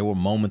playmaker. There were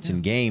moments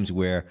in games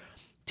where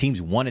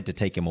teams wanted to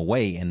take him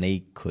away, and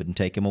they couldn't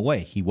take him away.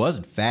 He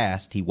wasn't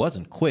fast. He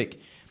wasn't quick,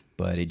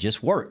 but it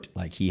just worked.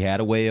 Like, he had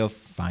a way of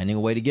finding a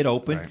way to get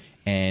open, right,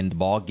 and the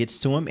ball gets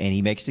to him, and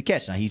he makes the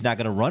catch. Now, he's not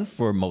going to run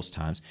for most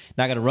times.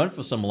 Not going to run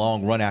for some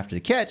long run after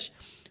the catch,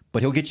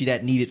 but he'll get you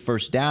that needed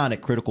first down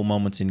at critical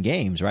moments in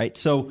games, right?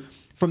 So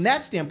from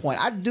that standpoint,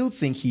 I do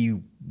think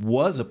he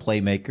was a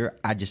playmaker.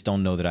 I just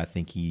don't know that I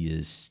think he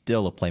is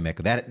still a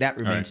playmaker. That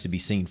remains to be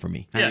seen for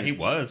me. Yeah, he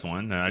was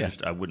one.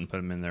 I wouldn't put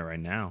him in there right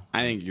now.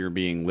 I think you're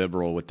being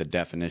liberal with the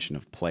definition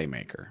of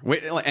playmaker.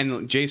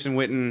 And Jason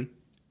Witten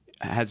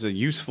has a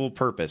useful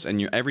purpose,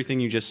 and everything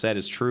you just said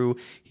is true.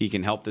 He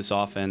can help this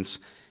offense.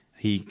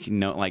 He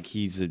can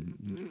he's a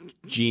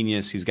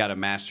genius. He's got a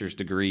master's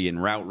degree in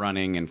route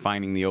running and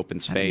finding the open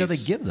space. I didn't know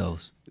they give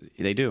those.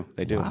 They do.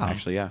 Wow.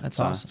 Actually, yeah. That's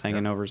awesome. It's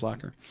hanging over his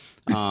locker.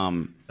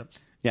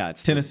 Yeah,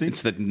 it's Tennessee.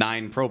 It's the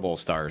 9 Pro Bowl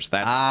stars.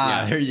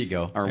 That's there you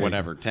go. Or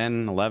whatever,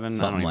 10, 11,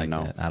 Something I don't even like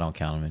know. that. I don't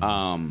count him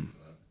anymore.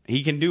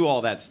 He can do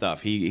all that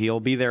stuff. He'll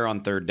be there on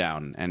third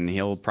down, and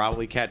he'll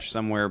probably catch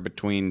somewhere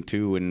between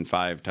 2 and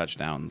 5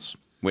 touchdowns,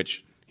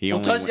 which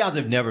touchdowns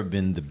have never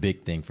been the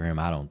big thing for him,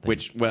 I don't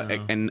think.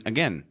 And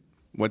again,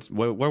 what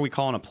are we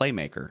calling a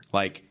playmaker?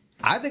 Like,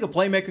 I think a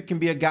playmaker can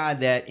be a guy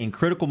that in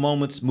critical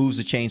moments moves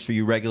the chains for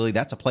you regularly.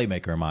 That's a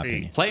playmaker in my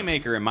opinion.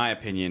 Playmaker, in my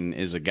opinion,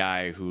 is a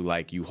guy who,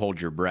 like, you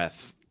hold your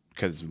breath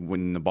because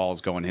when the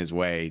ball's going his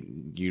way,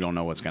 you don't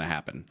know what's going to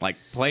happen. Like,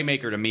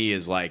 playmaker to me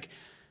is like,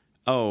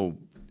 oh,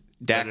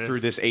 Dak threw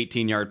this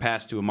 18-yard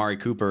pass to Amari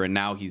Cooper, and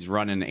now he's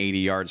running 80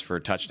 yards for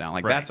a touchdown.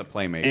 Like, that's a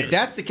playmaker. If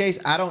that's the case,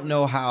 I don't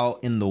know how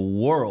in the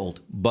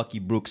world Bucky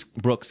Brooks,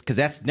 because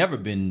that's never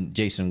been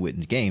Jason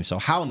Witten's game. So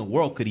how in the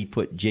world could he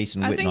put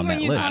Jason Witten on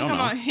that list? I think when you talk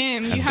about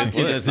him, you have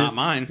to. It's not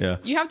mine. Yeah.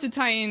 You have to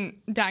tie in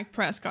Dak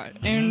Prescott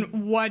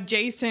and what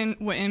Jason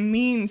Witten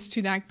means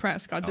to Dak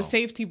Prescott, the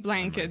safety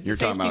blanket, You're the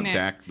safety talking about net.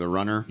 Dak, the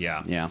runner?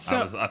 Yeah.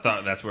 So- I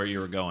thought that's where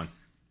you were going.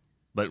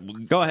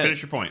 But go ahead.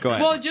 Finish your point. Go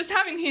ahead. Well, just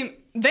having him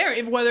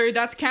there, whether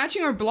that's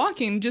catching or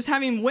blocking, just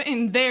having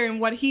Witten there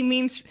and what he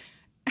means,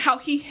 how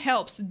he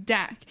helps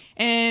Dak.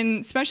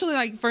 And especially,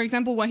 like, for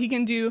example, what he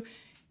can do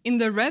in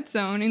the red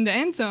zone, in the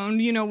end zone,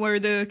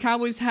 where the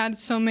Cowboys had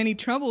so many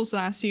troubles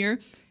last year,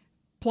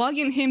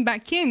 plugging him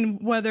back in,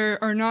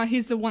 whether or not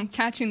he's the one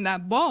catching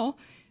that ball,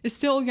 is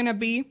still going to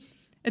be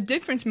a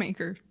difference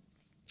maker.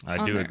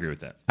 I do agree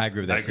with that. I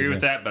agree with that. I agree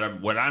with that.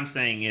 But what I'm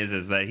saying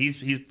is that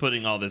he's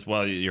putting all this.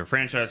 Well, your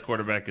franchise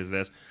quarterback is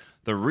this.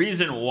 The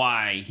reason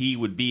why he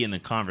would be in the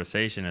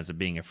conversation as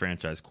being a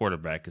franchise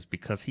quarterback is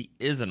because he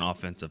is an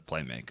offensive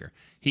playmaker.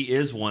 He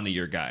is one of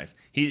your guys.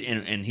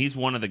 And he's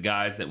one of the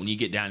guys that when you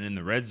get down in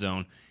the red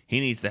zone, he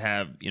needs to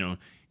have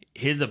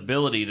his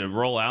ability to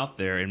roll out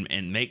there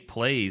and make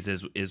plays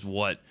is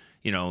what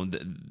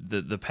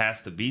the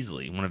pass to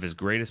Beasley, one of his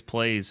greatest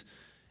plays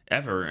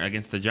ever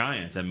against the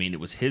Giants. I mean, it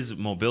was his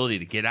mobility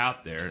to get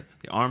out there,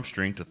 the arm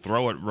strength to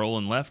throw it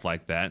rolling left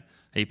like that.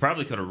 He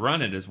probably could have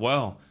run it as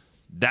well.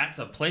 That's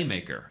a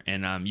playmaker.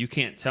 And you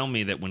can't tell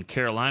me that when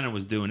Carolina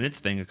was doing its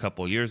thing a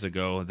couple of years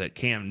ago that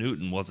Cam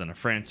Newton wasn't a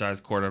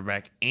franchise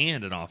quarterback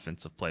and an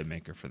offensive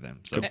playmaker for them.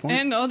 So,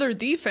 and other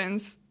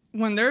defense,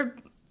 when they're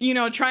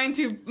trying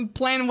to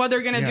plan what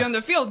they're going to do on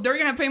the field, they're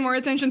going to pay more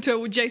attention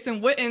to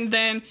Jason Witten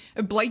than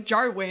Blake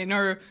Jarwin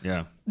or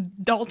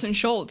Dalton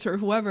Schultz or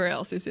whoever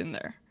else is in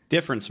there.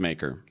 Difference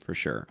maker, for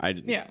sure.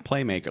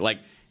 Playmaker. Like,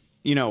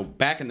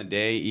 back in the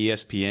day,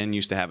 ESPN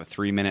used to have a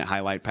 3-minute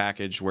highlight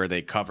package where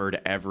they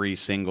covered every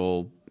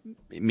single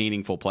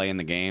meaningful play in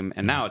the game.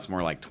 And now it's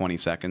more like 20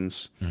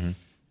 seconds. Mm-hmm.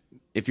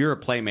 If you're a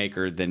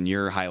playmaker, then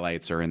your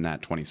highlights are in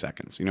that 20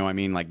 seconds. You know what I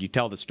mean? Like, you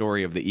tell the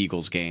story of the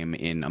Eagles game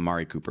in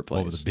Amari Cooper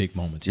plays. Over the big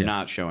moments, You're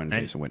not showing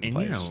Jason Witten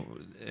plays.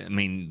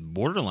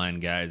 borderline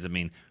guys,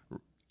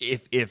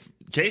 if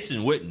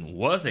Jason Witten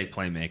was a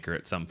playmaker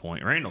at some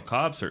point, Randall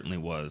Cobb certainly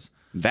was.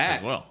 That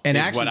as well. And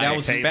actually, that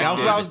was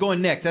where I was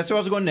going next. That's where I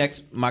was going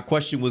next. My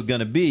question was going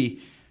to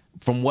be,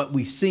 from what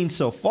we've seen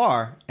so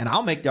far, and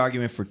I'll make the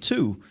argument for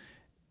 2.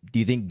 Do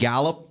you think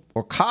Gallup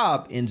or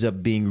Cobb ends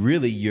up being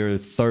really your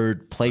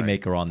third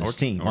playmaker on this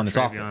team, on this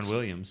offense?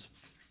 Williams.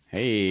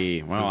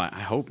 Hey, well, I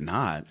hope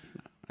not.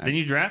 Then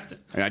you draft it.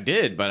 I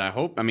did, but I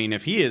hope.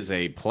 If he is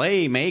a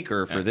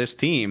playmaker for this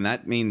team,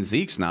 that means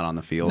Zeke's not on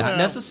the field. Not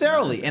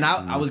necessarily. And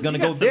I was going to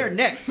go there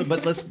next,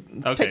 but let's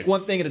take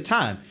one thing at a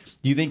time.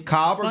 Do you think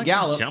Cobb or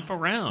Gallup jump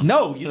around?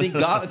 No, you think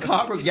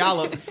Cobb or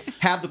Gallup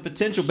have the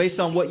potential, based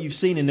on what you've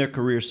seen in their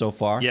career so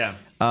far? Yeah,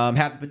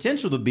 have the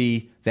potential to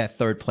be that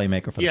third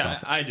playmaker for this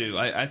offense. I do.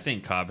 I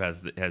think Cobb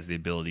has the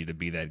ability to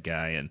be that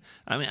guy, and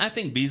I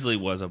think Beasley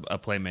was a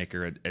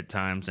playmaker at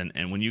times.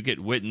 And when you get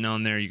Witten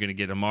on there, you're going to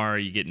get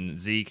Amari, you're getting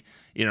Zeke.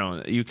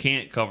 You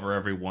can't cover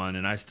everyone,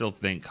 and I still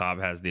think Cobb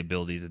has the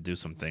ability to do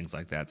some things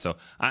like that. So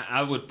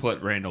I would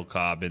put Randall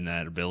Cobb in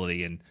that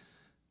ability. And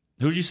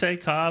who'd you say,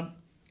 Cobb?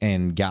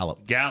 And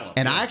Gallup.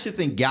 And I actually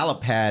think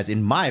Gallup has,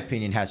 in my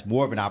opinion, has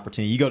more of an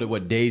opportunity. You go to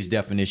what Dave's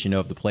definition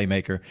of the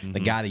playmaker,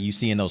 the guy that you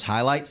see in those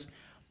highlights.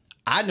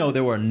 I know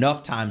there were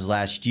enough times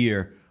last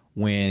year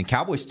when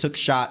Cowboys took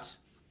shots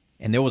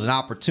and there was an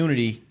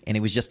opportunity and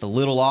it was just a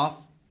little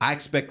off. I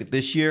expect that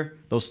this year,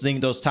 those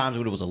times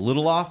when it was a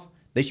little off,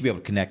 they should be able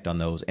to connect on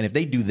those. And if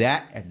they do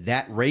that at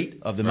that rate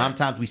of the amount of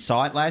times we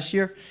saw it last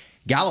year,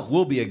 Gallup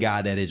will be a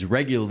guy that is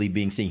regularly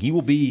being seen. He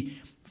will be,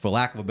 for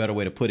lack of a better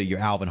way to put it, your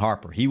Alvin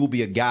Harper. He will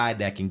be a guy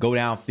that can go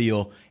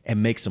downfield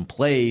and make some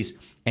plays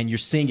And you're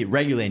seeing it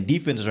regularly, and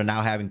defenses are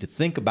now having to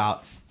think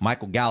about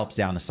Michael Gallup's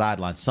down the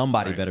sideline.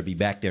 Somebody better be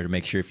back there to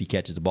make sure if he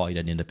catches the ball, he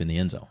doesn't end up in the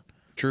end zone.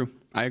 True.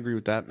 I agree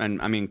with that.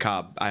 And I mean,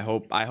 Cobb, I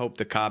hope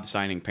the Cobb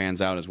signing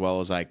pans out as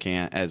well as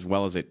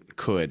it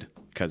could,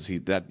 because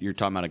you're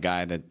talking about a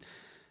guy that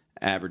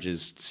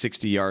averages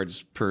 60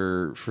 yards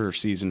per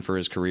season for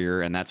his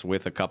career, and that's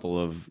with a couple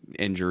of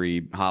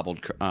injury hobbled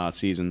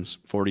seasons.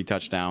 40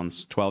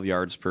 touchdowns, 12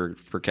 yards per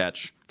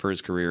catch for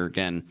his career.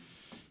 Again,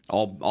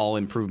 all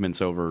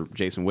improvements over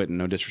Jason Witten.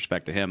 No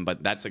disrespect to him, but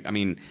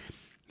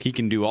he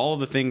can do all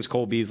of the things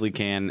Cole Beasley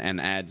can and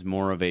adds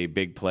more of a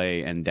big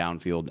play and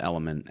downfield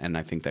element, and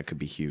I think that could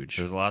be huge.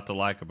 There's a lot to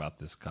like about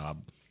this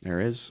Cobb. There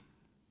is.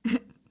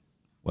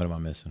 What am I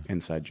missing?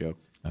 Inside joke.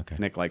 Okay.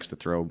 Nick likes to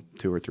throw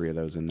 2 or 3 of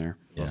those in there.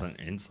 It wasn't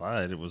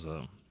inside. It was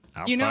a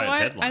outside You know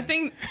what? headline. I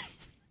think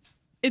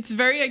it's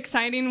very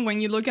exciting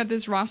when you look at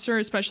this roster,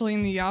 especially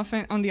in the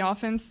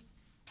offense,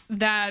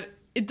 that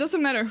it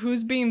doesn't matter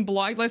who's being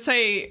blocked. Let's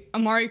say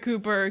Amari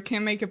Cooper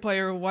can't make a play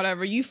or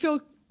whatever. You feel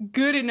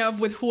good enough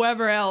with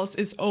whoever else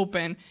is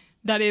open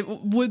that it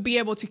would be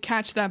able to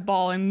catch that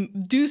ball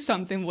and do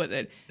something with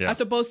it. Yeah.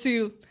 As opposed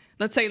to,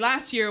 let's say,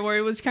 last year where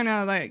it was kind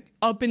of like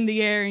up in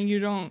the air and you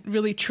don't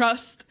really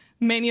trust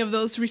many of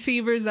those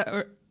receivers that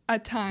are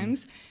at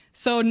times.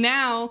 So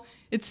now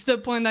it's the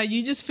point that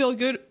you just feel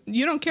good.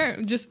 You don't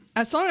care. Just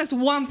as long as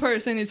one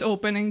person is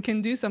open and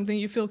can do something,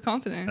 you feel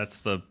confident. That's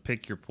the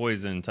pick your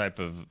poison type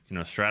of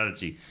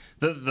strategy.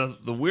 The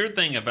weird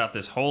thing about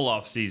this whole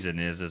offseason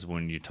is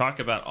when you talk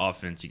about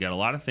offense, you got a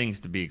lot of things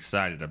to be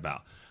excited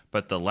about.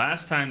 But the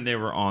last time they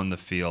were on the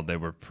field, they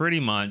were pretty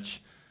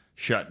much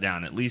shut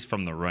down, at least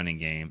from the running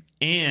game.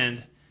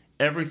 And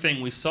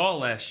everything we saw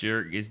last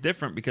year is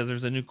different because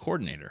there's a new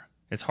coordinator.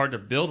 It's hard to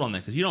build on that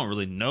because you don't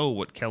really know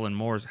what Kellen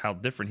Moore's, how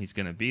different he's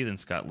going to be than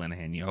Scott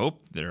Linehan. You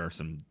hope there are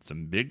some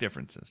big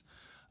differences,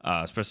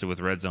 especially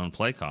with red zone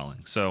play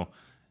calling. So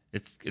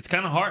it's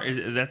kind of hard.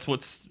 That's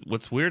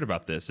what's weird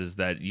about this is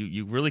that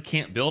you really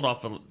can't build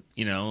off of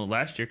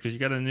last year because you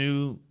got a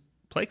new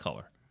play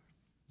caller.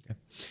 Okay.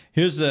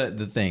 Here's the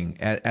thing.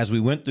 As we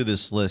went through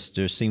this list,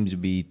 there seemed to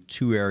be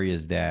 2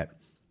 areas that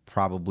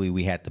probably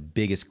we had the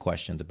biggest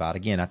questions about.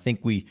 Again, I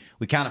think we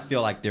kind of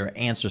feel like there are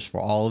answers for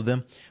all of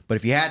them. But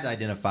if you had to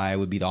identify, it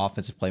would be the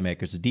offensive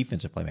playmakers, the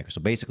defensive playmakers.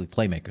 So basically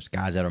playmakers,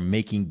 guys that are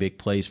making big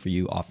plays for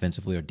you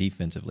offensively or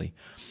defensively.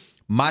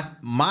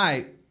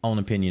 My own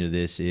opinion of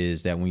this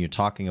is that when you're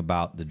talking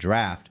about the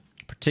draft,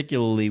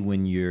 particularly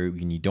when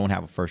you don't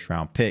have a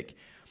first-round pick,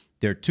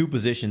 there are 2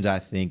 positions, I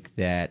think,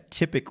 that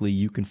typically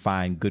you can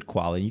find good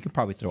quality. You can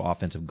probably throw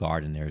offensive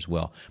guard in there as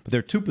well. But there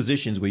are 2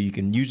 positions where you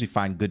can usually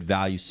find good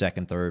value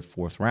 2nd, 3rd,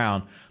 4th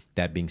round,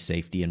 that being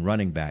safety and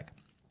running back.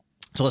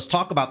 So let's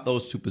talk about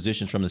those 2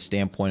 positions from the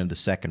standpoint of the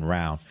 2nd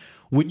round.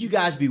 Would you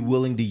guys be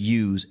willing to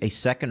use a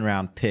 2nd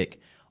round pick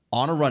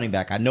on a running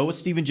back? I know what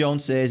Stephen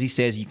Jones says. He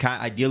says you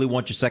ideally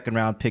want your 2nd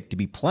round pick to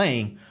be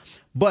playing.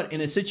 But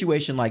in a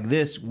situation like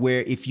this,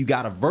 where if you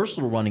got a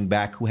versatile running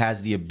back who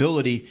has the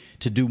ability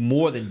to do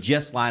more than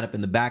just line up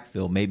in the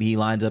backfield, maybe he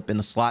lines up in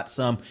the slot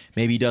some,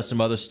 maybe he does some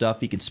other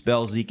stuff, he can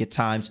spell Zeke at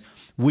times,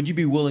 would you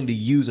be willing to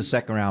use a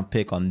 2nd round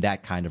pick on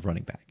that kind of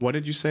running back? What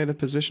did you say the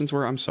positions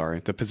were? I'm sorry.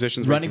 The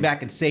positions running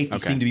back and safety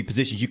seem to be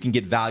positions you can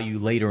get value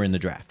later in the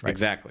draft, right?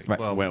 Exactly. Right.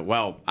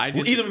 Well, either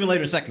even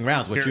later in 2nd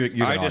rounds, what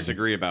you're I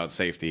disagree about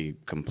safety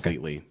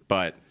completely,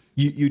 but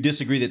You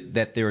disagree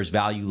that there is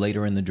value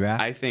later in the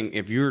draft? I think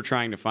if you're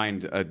trying to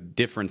find a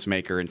difference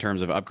maker in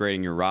terms of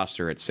upgrading your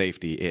roster at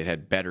safety, it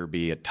had better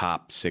be a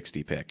top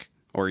 60 pick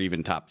or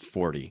even top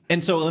 40.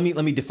 And so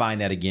let me define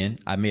that again.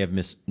 I may have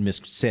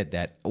missaid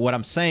that. What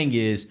I'm saying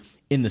is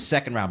in the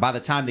 2nd round, by the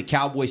time the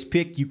Cowboys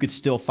pick, you could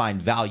still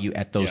find value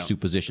at those 2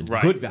 positions.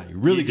 Right. Good value,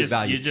 really good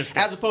value.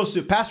 As opposed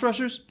to pass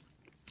rushers,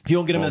 if you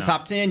don't get them in the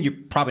top 10, you're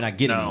probably not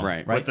getting them.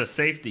 Right. With the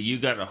safety, you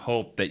got to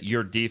hope that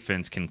your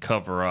defense can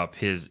cover up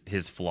his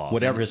flaws.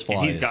 Whatever his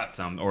flaw is. He's got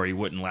some, or he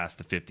wouldn't last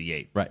the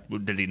 58.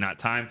 Right. Did he not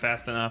time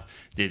fast enough?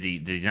 Did he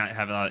not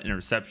have a lot of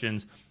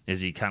interceptions? Is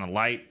he kind of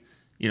light?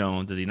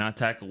 Does he not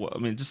tackle? I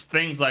mean, just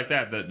things like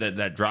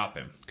that drop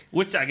him.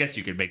 Which I guess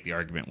you could make the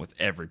argument with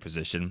every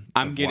position.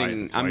 I'm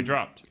getting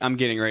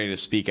ready to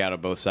speak out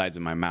of both sides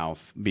of my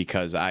mouth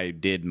because I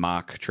did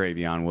mock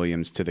Travion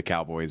Williams to the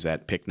Cowboys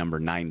at pick number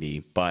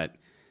 90, but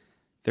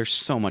there's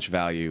so much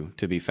value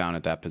to be found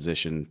at that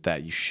position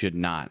that you should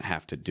not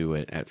have to do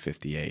it at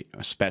 58,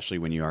 especially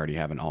when you already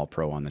have an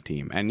all-pro on the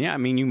team. And, yeah, I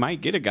mean, you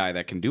might get a guy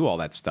that can do all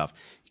that stuff.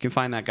 You can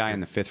find that guy in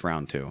the 5th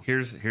round, too.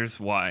 Here's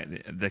why.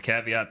 The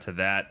caveat to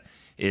that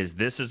is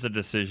this is a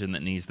decision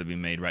that needs to be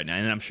made right now,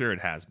 and I'm sure it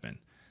has been.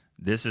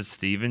 This is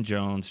Stephen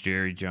Jones,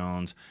 Jerry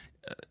Jones,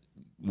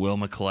 Will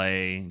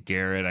McClay,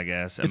 Garrett, I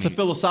guess. It's a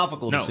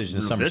philosophical decision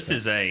to some this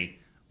extent. is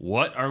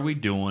what are we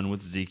doing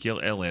with Ezekiel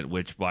Elliott,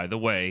 which, by the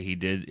way,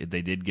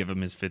 they did give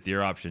him his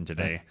 5th-year option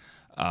today,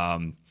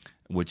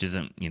 which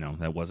isn't,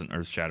 that wasn't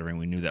earth-shattering.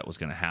 We knew that was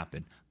going to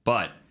happen.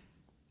 But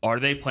are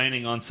they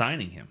planning on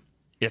signing him?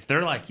 If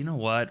they're like, you know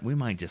what, we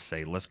might just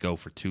say, let's go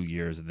for 2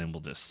 years and then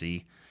we'll just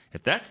see.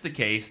 If that's the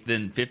case,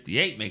 then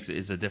 58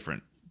 is a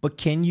different But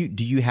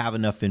do you have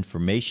enough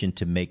information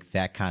to make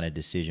that kind of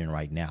decision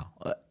right now?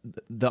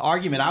 The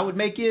argument I would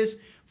make is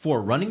for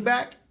a running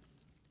back,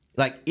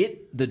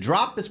 the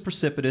drop is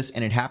precipitous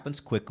and it happens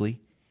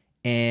quickly.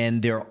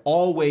 And they're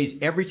always,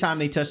 every time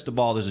they touch the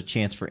ball, there's a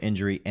chance for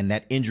injury, and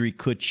that injury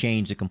could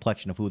change the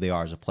complexion of who they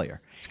are as a player.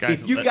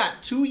 If you've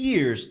got 2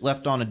 years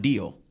left on a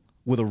deal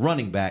with a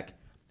running back,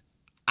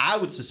 I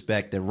would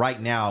suspect that right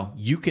now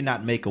you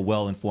cannot make a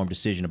well-informed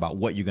decision about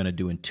what you're going to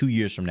do in 2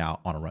 years from now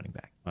on a running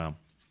back. Wow.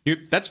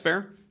 That's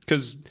fair,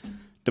 because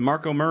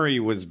DeMarco Murray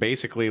was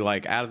basically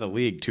out of the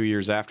league 2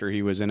 years after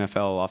he was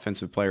NFL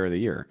Offensive Player of the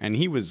Year, and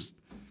he was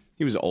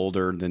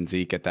older than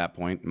Zeke at that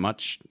point,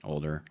 much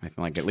older. I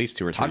feel like at least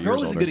 2 or 3 years older. Todd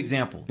Gurley's a good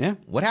example. Yeah.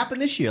 What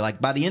happened this year?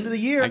 By the end of the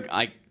year,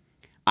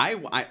 I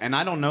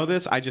don't know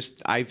this.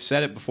 I've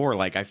said it before.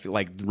 I feel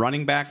like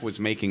running back was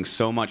making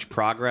so much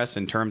progress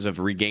in terms of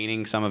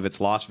regaining some of its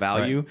lost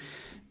value. Right.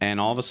 And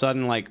all of a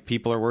sudden,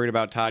 people are worried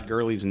about Todd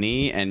Gurley's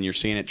knee, and you're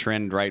seeing it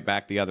trend right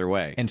back the other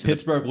way. And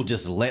Pittsburgh will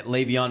just let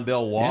Le'Veon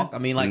Bell walk.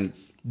 Yeah.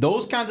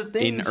 Those kinds of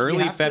things. In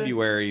early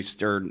February,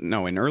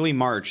 in early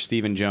March,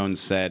 Stephen Jones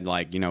said,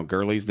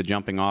 Gurley's the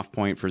jumping off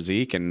point for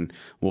Zeke, and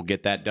we'll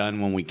get that done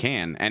when we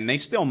can. And they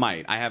still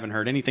might. I haven't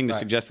heard anything to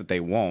suggest that they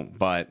won't,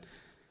 but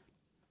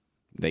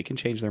they can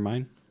change their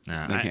mind.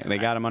 They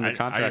got him under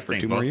contract for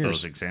 2 more years. Both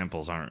those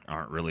examples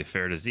aren't really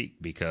fair to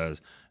Zeke because,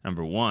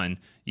 number one,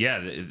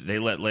 they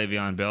let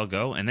Le'Veon Bell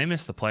go, and they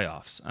missed the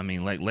playoffs. I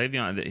mean,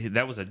 Le'Veon,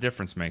 that was a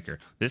difference maker.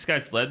 This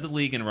guy's led the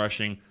league in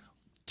rushing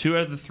 2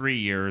 out of the 3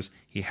 years.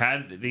 He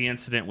had the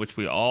incident, which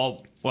I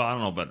don't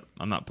know, but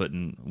I'm not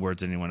putting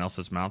words in anyone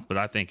else's mouth, but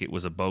I think it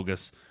was a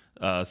bogus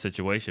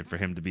situation for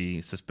him to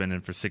be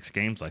suspended for 6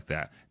 games like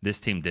that.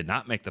 This team did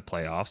not make the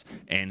playoffs,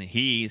 and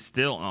he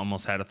still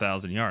almost had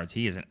 1,000 yards.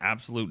 He is an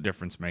absolute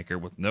difference maker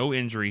with no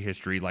injury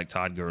history like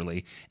Todd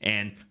Gurley,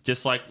 and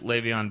just like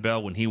Le'Veon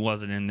Bell, when he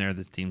wasn't in there,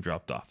 this team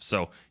dropped off.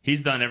 So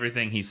he's done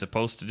everything he's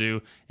supposed to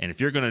do, and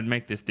if you're going to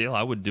make this deal,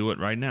 I would do it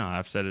right now.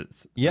 I've said it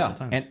several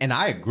times. And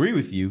I agree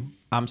with you.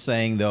 I'm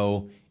saying,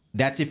 though,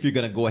 that's if you're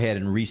going to go ahead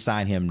and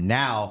re-sign him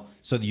now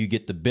so that you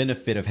get the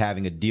benefit of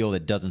having a deal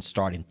that doesn't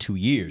start in 2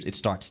 years. It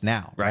starts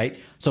now, right?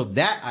 So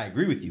that, I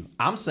agree with you.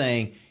 I'm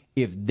saying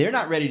if they're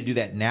not ready to do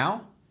that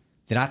now,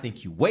 then I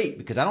think you wait,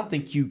 because I don't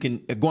think you can,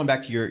 going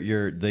back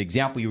to the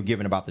example you were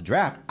giving about the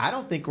draft, I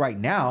don't think right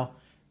now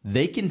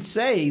they can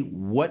say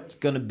what's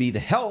going to be the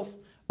health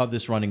of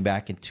this running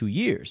back in 2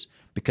 years,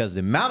 because the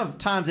amount of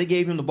times they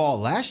gave him the ball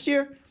last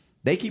year,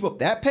 they keep up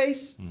that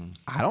pace.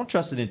 I don't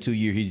trust it in 2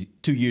 years.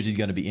 2 years he's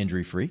going to be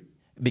injury free,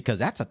 because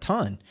that's a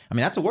ton. I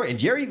mean, that's a word. And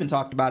Jerry even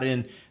talked about it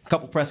in a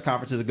couple press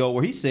conferences ago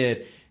where he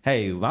said,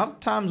 hey, a lot of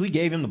times we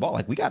gave him the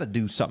ball. We got to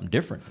do something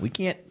different. We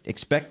can't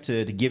expect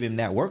to give him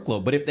that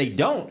workload. But if they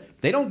don't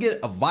get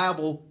a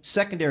viable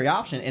secondary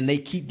option and they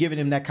keep giving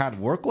him that kind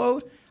of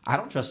workload, I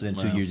don't trust it in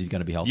 2 years he's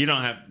going to be healthy. You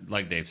don't have,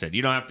 like Dave said,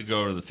 you don't have to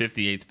go to the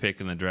 58th pick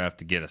in the draft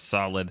to get a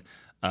solid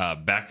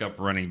backup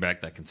running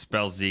back that can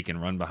spell Zeke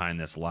and run behind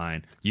this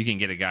line. You can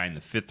get a guy in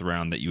the 5th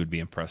round that you would be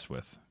impressed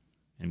with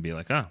and be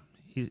like,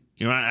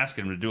 you're not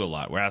asking him to do a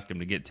lot. We're asking him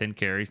to get 10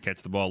 carries,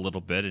 catch the ball a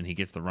little bit, and he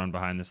gets to run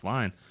behind this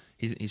line.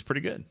 He's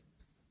pretty good.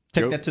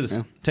 Take that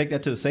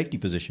to the safety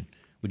position.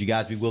 Would you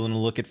guys be willing to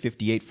look at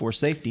 58 for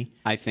safety?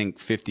 I think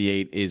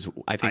 58 is.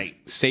 I think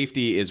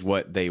safety is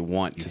what they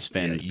want to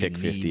spend pick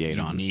 58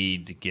 on. You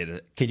need to get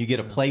it. Can you get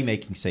a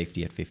playmaking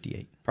safety at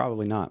 58?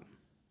 Probably not.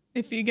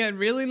 If you get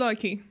really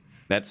lucky.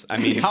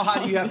 How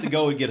high do you have to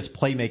go to get a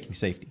playmaking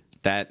safety?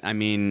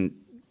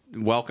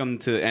 Welcome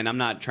to, and I'm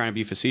not trying to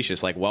be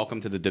facetious, welcome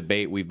to the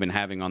debate we've been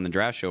having on the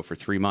draft show for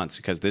 3 months,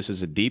 because this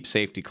is a deep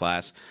safety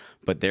class,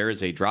 but there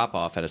is a drop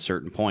off at a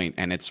certain point,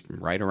 and it's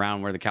right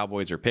around where the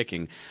Cowboys are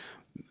picking.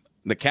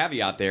 The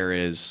caveat there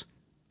is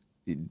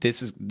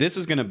this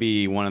is going to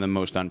be one of the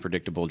most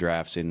unpredictable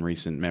drafts in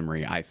recent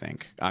memory, I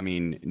think. I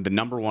mean, the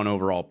number 1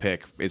 overall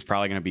pick is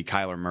probably going to be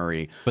Kyler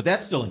Murray. But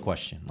that's still in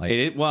question.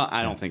 I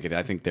don't think it.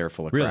 I think they're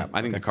full of crap.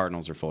 I think the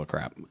Cardinals are full of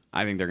crap.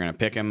 I think they're going to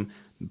pick him.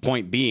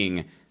 Point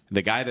being,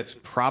 the guy that's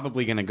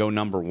probably going to go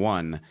number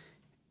 1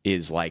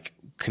 is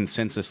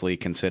consensusly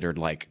considered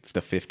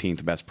the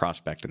 15th best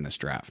prospect in this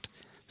draft.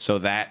 So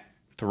that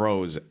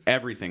throws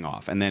everything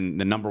off. And then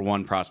the number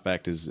 1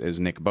 prospect is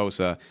Nick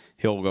Bosa.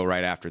 He'll go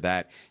right after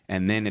that.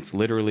 And then it's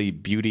literally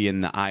beauty in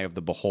the eye of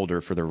the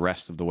beholder for the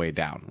rest of the way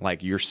down.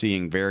 You're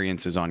seeing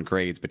variances on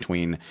grades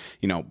between,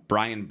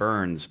 Brian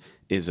Burns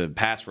is a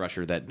pass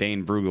rusher that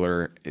Dane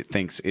Brugler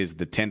thinks is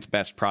the 10th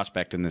best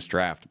prospect in this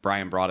draft.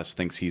 Brian Broaddus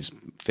thinks he's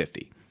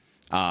 50.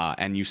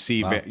 And you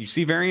see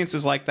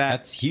variances like that.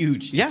 That's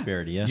huge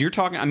disparity. Yeah. You're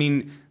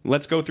talking.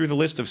 Let's go through the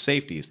list of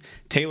safeties.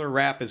 Taylor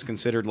Rapp is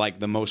considered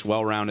the most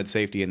well-rounded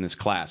safety in this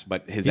class,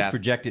 but he's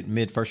projected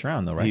mid-first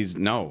round though, right?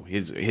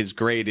 His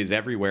grade is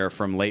everywhere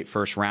from late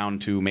first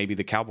round to maybe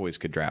the Cowboys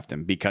could draft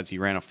him because he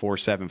ran a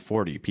 4.7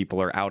 40.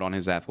 People are out on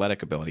his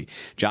athletic ability.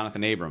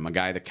 Jonathan Abram, a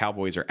guy the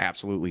Cowboys are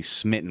absolutely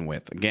smitten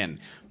with.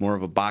 Again, more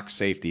of a box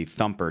safety,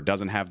 thumper,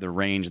 doesn't have the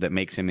range that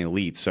makes him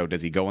elite. So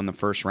does he go in the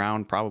first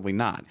round? Probably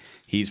not.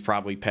 He's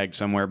probably pegged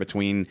somewhere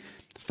between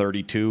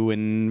 32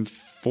 and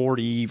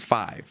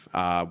 45.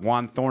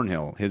 Juan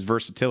Thornhill, his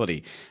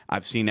versatility.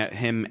 I've seen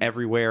him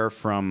everywhere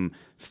from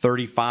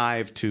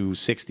 35 to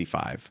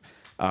 65.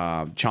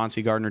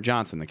 Chauncey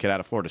Gardner-Johnson, the kid out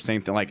of Florida,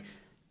 same thing. Like,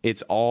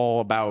 it's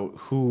all about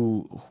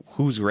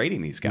who's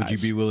rating these guys.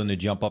 Would you be willing to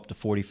jump up to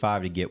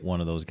 45 to get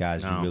one of those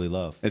guys you really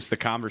love? It's the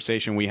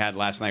conversation we had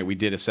last night. We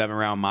did a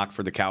 7-round mock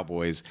for the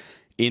Cowboys.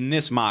 In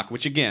this mock,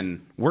 which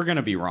again, we're going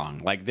to be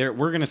wrong. Like, we're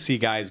going to see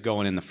guys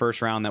going in the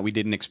first round that we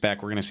didn't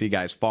expect. We're going to see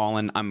guys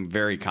falling. I'm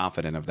very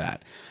confident of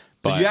that.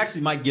 But you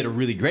actually might get a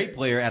really great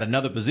player at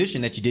another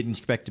position that you didn't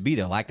expect to be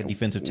there, like a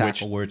defensive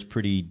tackle where it's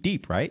pretty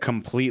deep, right?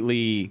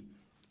 Completely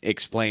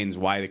explains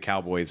why the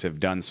Cowboys have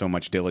done so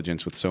much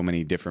diligence with so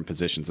many different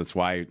positions. That's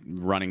why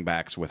running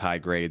backs with high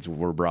grades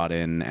were brought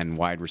in and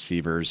wide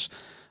receivers.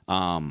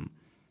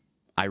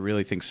 I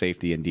really think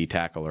safety and D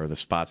tackle are the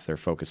spots they're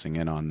focusing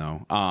in on,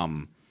 though.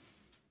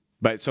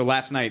 But so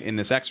last night in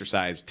this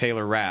exercise,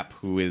 Taylor Rapp,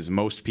 who is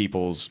most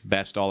people's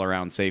best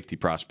all-around safety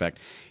prospect,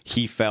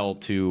 he fell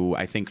to,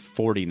 I think,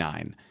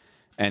 49.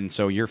 And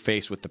so you're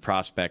faced with the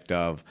prospect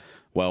of,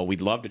 well,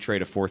 we'd love to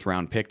trade a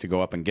 4th-round pick to go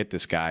up and get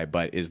this guy,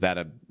 but is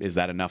that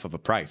enough of a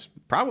price?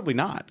 Probably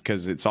not,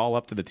 because it's all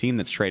up to the team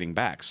that's trading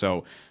back.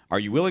 So are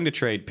you willing to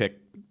trade pick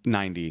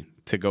 90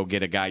 to go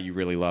get a guy you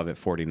really love at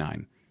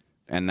 49?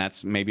 And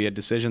that's maybe a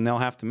decision they'll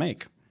have to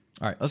make.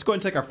 All right, let's go ahead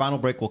and take our final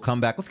break. We'll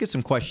come back. Let's get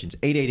some questions.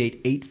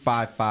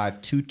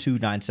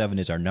 888-855-2297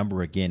 is our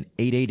number again.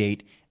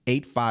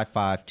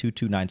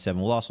 888-855-2297.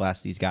 We'll also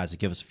ask these guys to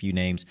give us a few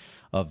names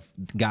of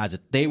guys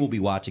that they will be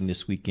watching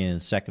this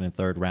weekend, 2nd and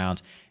 3rd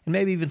rounds, and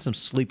maybe even some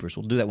sleepers.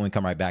 We'll do that when we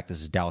come right back. This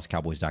is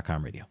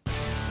DallasCowboys.com radio.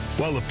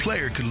 While a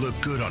player could look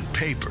good on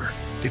paper,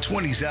 it's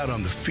when he's out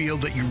on the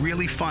field that you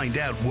really find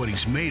out what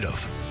he's made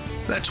of.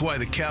 That's why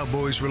the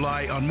Cowboys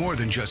rely on more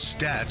than just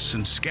stats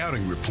and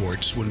scouting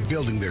reports when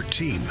building their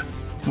team.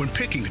 When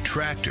picking a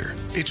tractor,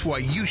 it's why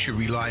you should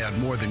rely on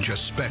more than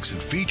just specs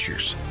and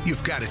features.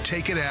 You've got to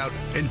take it out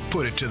and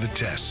put it to the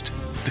test.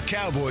 The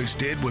Cowboys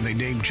did when they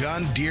named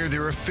John Deere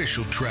their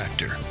official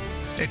tractor.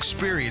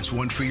 Experience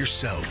one for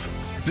yourself.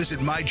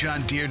 Visit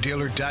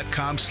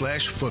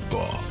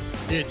myjohndeeredealer.com/football.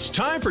 It's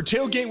time for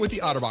Tailgate with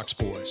the OtterBox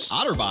boys.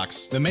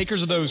 OtterBox? The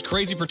makers of those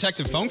crazy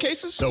protective phone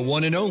cases? The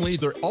one and only.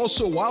 They're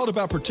also wild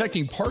about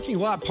protecting parking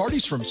lot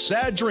parties from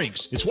sad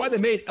drinks. It's why they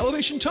made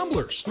elevation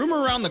tumblers.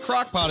 Rumor around the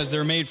crockpot is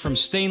they're made from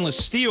stainless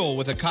steel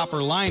with a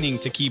copper lining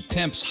to keep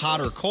temps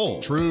hot or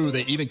cold. True.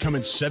 They even come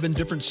in 7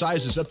 different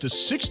sizes, up to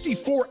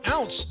 64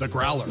 ounce, the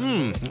growler.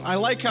 I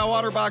like how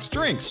OtterBox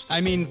drinks.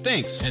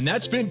 Thinks. And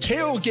that's been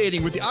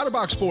Tailgating with the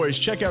OtterBox boys.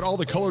 Check out all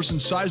the colors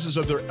and sizes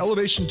of their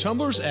elevation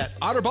tumblers at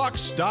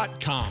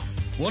otterbox.com.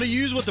 Want to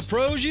use what the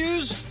pros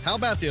use? How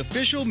about the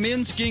official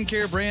men's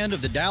skincare brand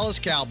of the Dallas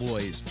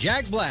Cowboys,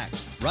 Jack Black?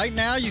 Right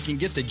now, you can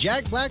get the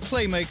Jack Black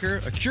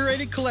Playmaker, a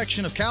curated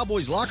collection of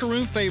Cowboys locker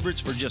room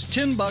favorites for just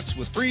 $10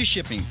 with free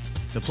shipping.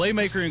 The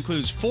Playmaker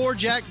includes 4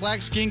 Jack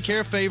Black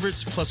skincare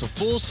favorites, plus a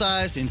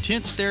full-sized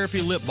Intense Therapy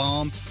lip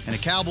balm and a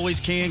Cowboys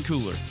can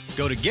cooler.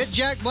 Go to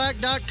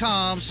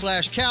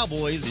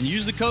getjackblack.com/Cowboys and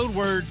use the code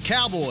word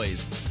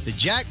Cowboys. The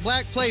Jack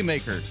Black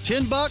Playmaker,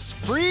 $10,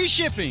 free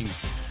shipping.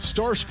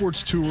 Star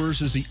Sports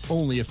Tours is the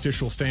only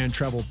official fan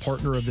travel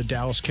partner of the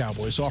Dallas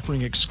Cowboys,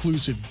 offering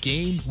exclusive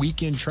game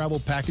weekend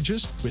travel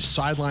packages with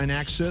sideline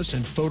access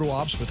and photo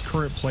ops with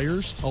current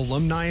players,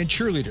 alumni, and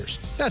cheerleaders.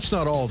 That's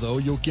not all, though.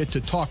 You'll get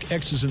to talk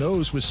X's and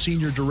O's with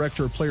Senior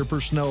Director of Player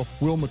Personnel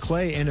Will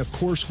McClay, and of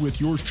course with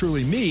yours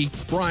truly, me,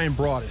 Brian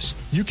Broaddus.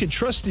 You can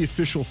trust the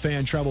official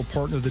fan travel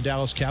partner of the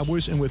Dallas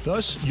Cowboys, and with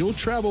us, you'll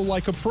travel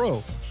like a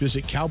pro.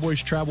 Visit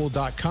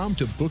cowboystravel.com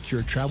to book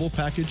your travel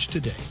package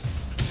today.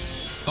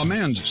 A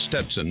man's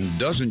Stetson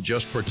doesn't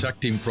just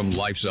protect him from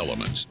life's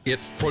elements. It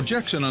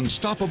projects an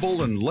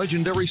unstoppable and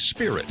legendary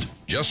spirit,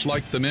 just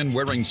like the men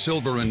wearing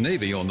silver and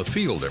navy on the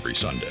field every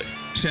Sunday.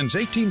 Since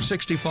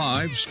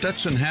 1865,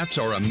 Stetson hats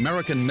are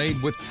American-made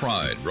with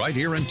pride right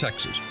here in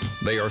Texas.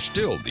 They are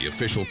still the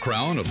official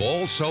crown of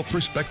all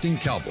self-respecting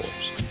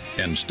Cowboys.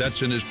 And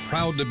Stetson is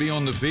proud to be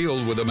on the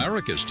field with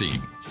America's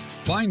team.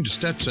 Find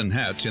Stetson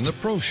hats in the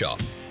Pro Shop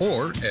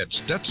or at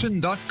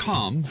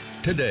Stetson.com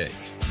today.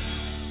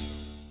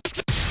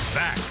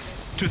 Back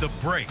to the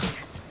break.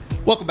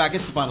 Welcome back.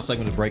 It's the final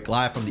segment of the break,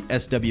 live from the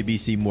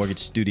SWBC Mortgage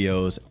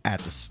Studios at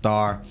the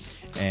Star.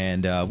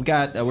 And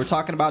we're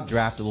talking about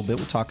draft a little bit.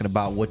 We're talking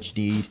about what you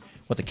need,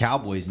 what the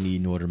Cowboys need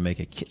in order to make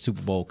a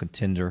Super Bowl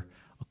contender,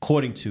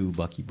 according to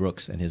Bucky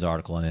Brooks and his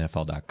article on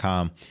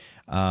NFL.com.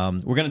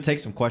 We're going to take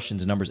some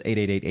questions. The number is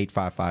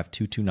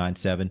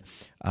 888-855-2297.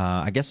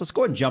 I guess let's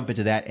go ahead and jump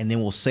into that, and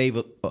then we'll save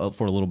it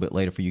for a little bit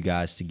later for you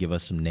guys to give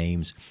us some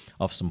names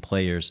of some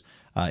players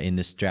in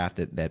this draft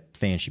that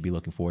fans should be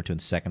looking forward to in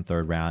the 2nd,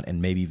 3rd round, and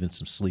maybe even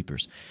some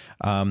sleepers.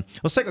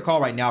 Let's take a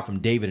call right now from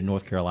David in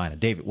North Carolina.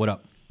 David, what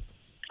up?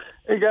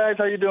 Hey, guys.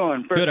 How you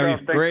doing? First Good, off, how are you?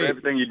 thanks Great. for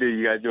everything you do.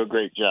 You guys do a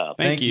great job.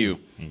 Thank you.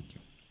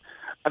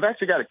 I've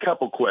actually got a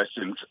couple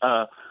questions.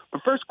 My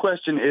first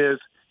question is,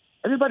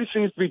 everybody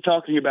seems to be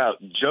talking about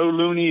Joe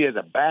Looney as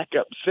a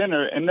backup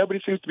center, and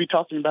nobody seems to be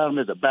talking about him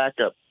as a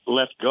backup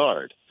left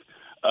guard.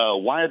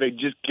 why are they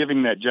just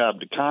giving that job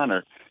to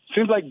Connor?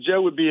 Seems like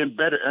Joe would be in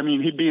better. I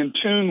mean, he'd be in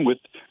tune with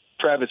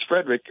Travis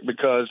Frederick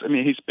because, I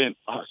mean, he spent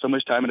so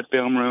much time in the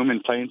film room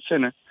and playing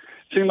center.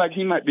 Seems like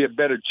he might be a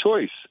better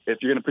choice if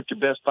you're going to put your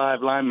best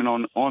 5 linemen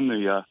on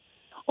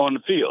the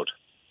field.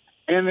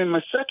 And then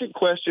my second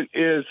question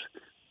is,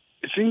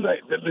 it seems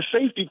like the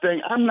safety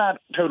thing, I'm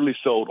not totally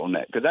sold on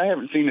that because I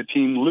haven't seen a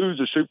team lose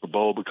a Super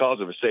Bowl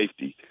because of a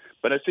safety,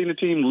 but I've seen a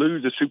team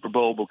lose a Super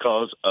Bowl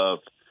because of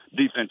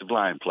defensive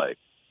line play.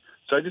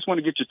 So I just want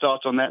to get your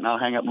thoughts on that, and I'll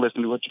hang up and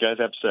listen to what you guys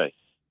have to say.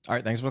 All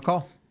right, thanks for the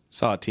call.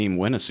 Saw a team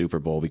win a Super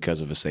Bowl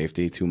because of a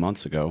safety 2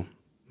 months ago.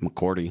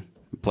 McCourty.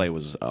 The play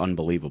was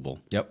unbelievable.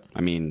 Yep.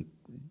 I mean,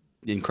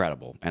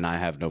 incredible. And I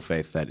have no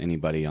faith that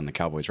anybody on the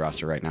Cowboys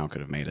roster right now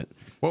could have made it.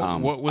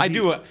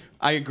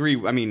 I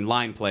agree. I mean,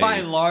 line play. By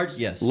and large,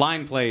 yes.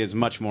 Line play is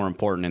much more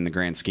important in the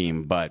grand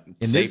scheme, but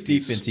in this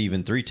defense,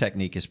 even 3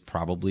 technique is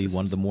probably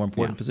one of the more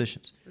important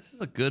positions. This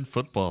is a good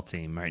football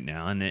team right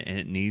now, and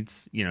it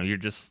needs, you're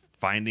just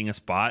finding a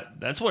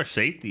spot. That's where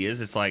safety is.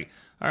 It's like,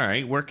 all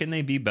right, where can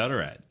they be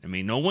better at? I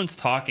mean, no one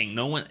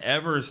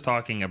ever is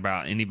talking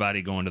about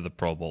anybody going to the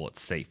Pro Bowl at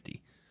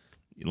safety.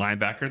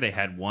 Linebacker, they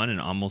had 1 and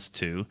almost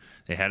 2.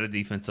 They had a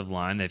defensive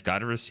line. They've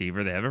got a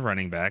receiver. They have a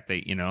running back.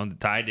 They, the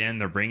tight end,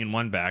 they're bringing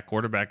 1 back.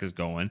 Quarterback is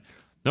going.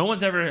 No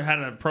one's ever had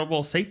a Pro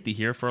Bowl safety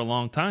here for a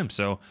long time.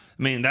 So,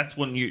 I mean, that's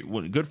when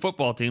good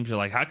football teams are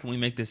like, how can we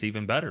make this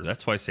even better?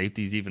 That's why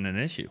safety is even an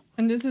issue.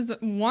 And this is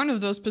one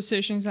of those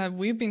positions that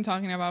we've been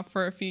talking about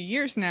for a few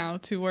years now,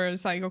 to where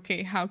it's like,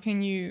 okay, how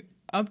can you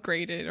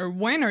upgrade it, or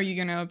when are you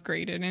going to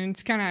upgrade it? And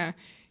it's kind of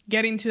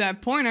getting to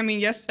that point. I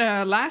mean,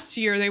 last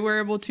year they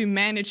were able to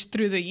manage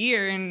through the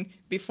year, and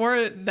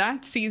before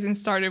that season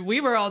started,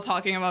 we were all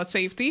talking about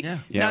safety. Yeah,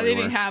 that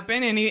didn't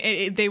happen,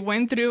 and they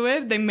went through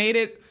it. They made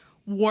it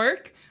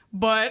work.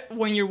 But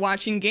when you're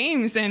watching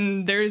games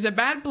and there's a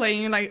bad play,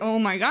 and you're like, oh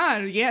my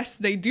God, yes,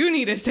 they do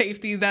need a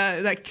safety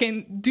that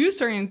can do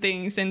certain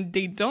things, and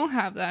they don't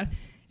have that.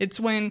 It's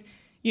when,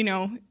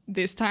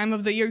 this time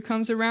of the year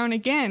comes around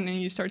again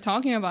and you start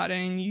talking about it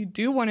and you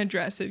do want to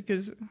address it,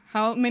 because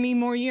how many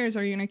more years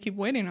are you going to keep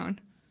waiting on?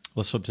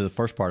 Let's flip to the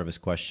first part of his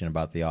question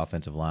about the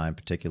offensive line,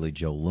 particularly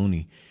Joe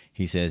Looney.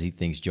 He says he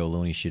thinks Joe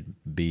Looney should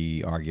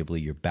be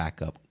arguably your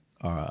backup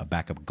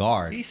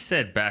guard. He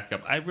said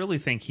backup. I really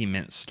think he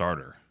meant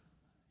starter.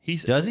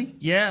 Does he?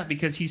 Yeah,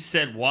 because he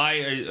said, why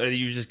are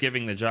you just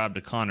giving the job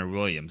to Connor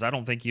Williams? I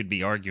don't think you'd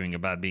be arguing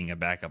about being a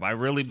backup. I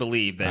really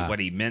believe that what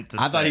he meant to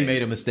say. I thought he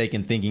made a mistake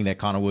in thinking that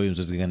Connor Williams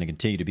was going to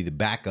continue to be the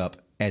backup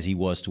as he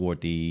was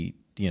toward the,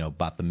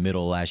 about the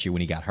middle of last year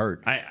when he got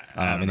hurt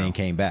and then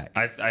came back.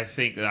 I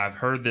think I've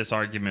heard this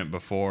argument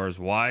before, is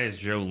why is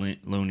Joe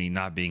Looney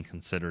not being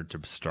considered to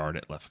start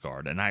at left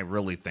guard? And I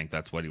really think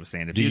that's what he was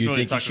saying. Do you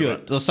think he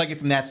should? Let's take it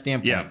from that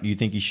standpoint. Yeah. Do you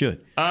think he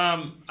should?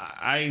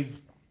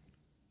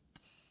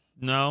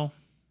 No,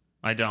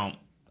 I don't.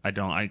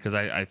 Because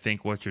I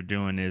think what you're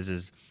doing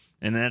is,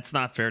 and that's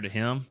not fair to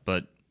him,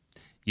 but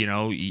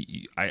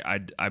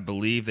I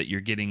believe that you're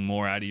getting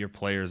more out of your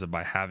players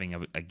by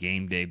having a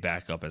game day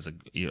backup as a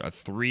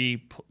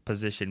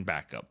 3-position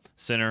backup,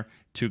 center,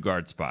 2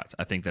 guard spots.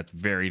 I think that's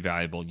very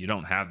valuable. You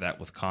don't have that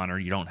with Connor.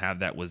 You don't have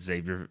that with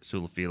Xavier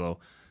Su'a-Filo.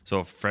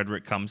 So if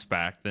Frederick comes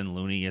back, then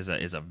Looney is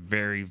a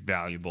very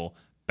valuable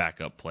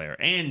backup player.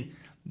 And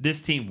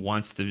this team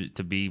wants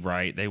to be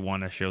right. They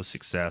want to show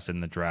success in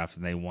the draft,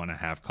 and they want to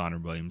have Connor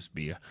Williams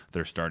be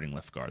their starting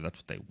left guard. That's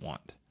what they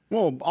want.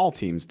 Well, all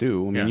teams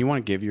do. I mean, you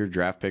want to give your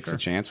draft picks a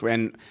chance.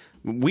 And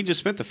we just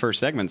spent the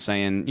first segment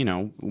saying,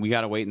 we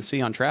got to wait and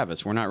see on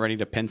Travis. We're not ready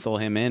to pencil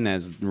him in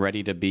as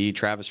ready to be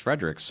Travis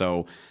Frederick.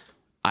 So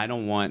I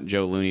don't want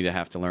Joe Looney to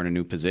have to learn a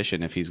new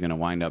position if he's going to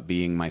wind up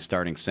being my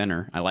starting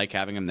center. I like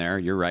having him there.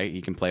 You're right. He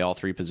can play all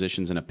 3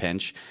 positions in a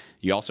pinch.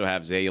 You also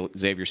have Xavier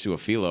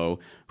Su'a-Filo,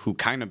 who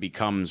kind of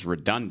becomes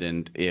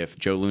redundant if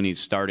Joe Looney's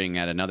starting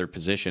at another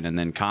position, and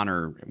then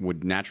Connor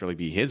would naturally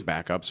be his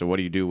backup. So what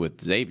do you do with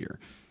Xavier?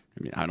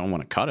 I mean, I don't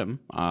want to cut him.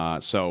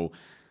 So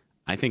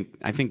I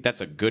think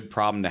that's a good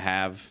problem to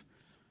have.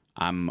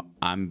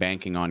 I'm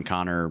banking on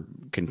Connor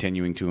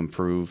continuing to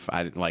improve.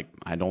 I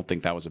don't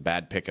think that was a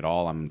bad pick at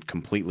all. I'm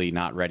completely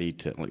not ready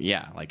to.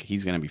 Yeah,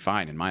 he's going to be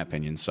fine in my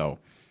opinion. So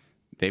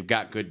they've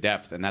got good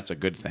depth, and that's a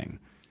good thing.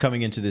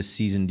 Coming into this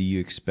season, do you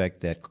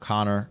expect that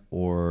Connor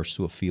or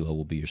Su'a-Filo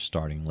will be your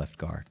starting left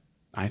guard?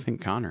 I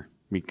think Connor.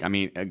 I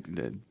mean,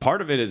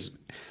 part of it is,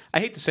 I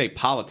hate to say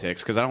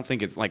politics, because I don't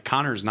think it's like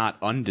Connor's not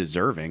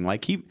undeserving.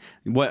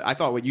 I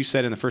thought what you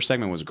said in the first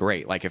segment was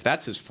great. If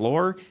that's his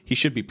floor, he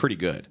should be pretty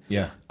good.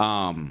 Yeah.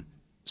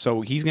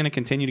 So he's going to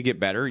continue to get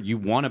better. You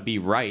want to be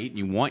right.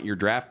 You want your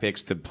draft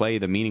picks to play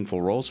the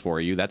meaningful roles for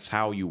you. That's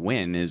how you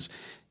win, is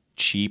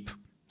cheap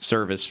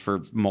service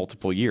for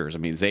multiple years. I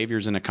mean,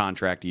 Xavier's in a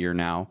contract year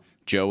now.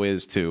 Joe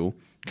is too.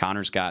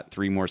 Connor's got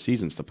 3 more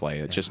seasons to play.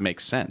 It just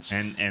makes sense.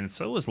 And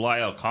so is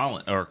Lyle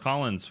Collins. Or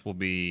Collins will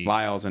be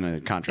Lyle's in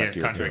a contract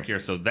year.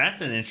 So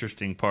that's an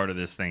interesting part of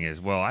this thing as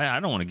well. I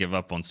don't want to give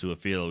up on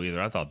Suafilo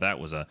either. I thought that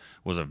was a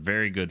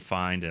very good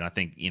find, and I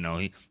think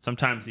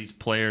sometimes these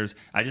players.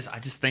 I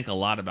just think a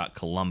lot about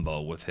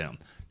Colombo with him.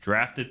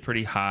 Drafted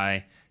pretty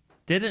high,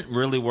 didn't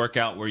really work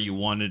out where you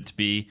wanted it to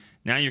be.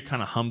 Now you're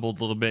kind of humbled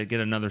a little bit,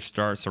 get another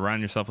start,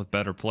 surround yourself with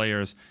better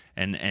players,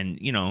 and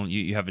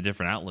you have a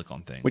different outlook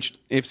on things. Which,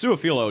 if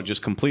Suafilo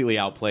just completely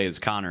outplays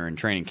Connor in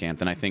training camp,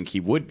 then I think he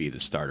would be the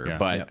starter. Yeah.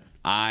 But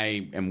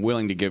I am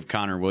willing to give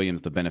Connor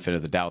Williams the benefit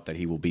of the doubt that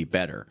he will be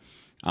better.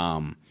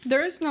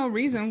 There is no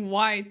reason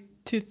why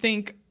to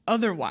think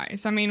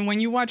otherwise. I mean, when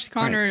you watched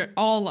Connor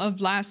all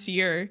of last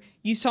year,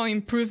 you saw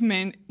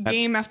improvement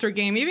game after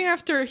game. Even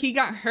after he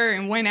got hurt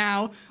and went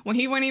out, when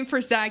he went in for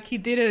Zach, he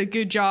did a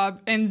good job.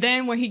 And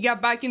then when he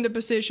got back in the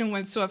position,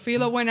 when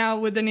Suafilo went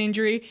out with an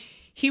injury,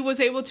 he was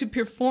able to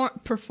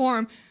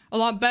perform a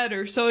lot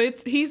better. So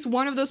he's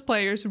one of those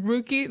players,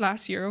 rookie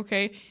last year,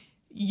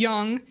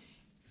 young,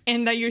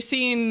 and that you're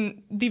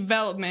seeing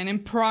development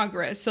and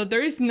progress. So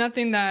there is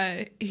nothing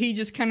that he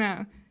just kind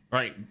of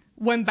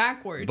went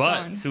backwards But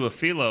on.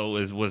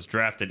 Suafilo was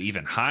drafted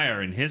even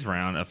higher in his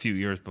round a few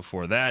years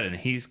before that, and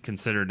he's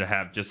considered to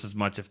have just as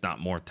much, if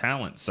not more,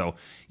 talent. So,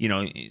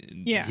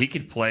 he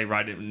could play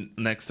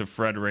next to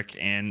Frederick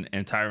and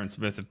Tyron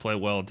Smith and play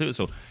well, too.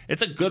 So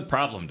it's a good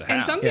problem to have.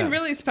 And something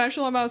really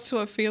special about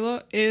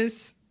Suafilo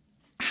is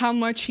how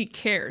much he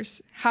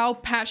cares, how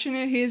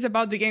passionate he is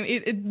about the game.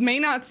 It may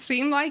not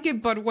seem like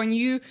it, but when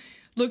you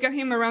look at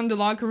him around the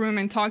locker room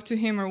and talk to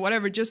him or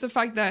whatever, just the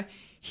fact that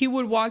he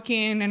would walk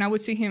in, and I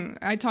would see him,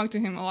 I talked to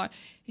him a lot.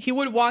 He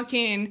would walk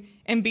in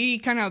and be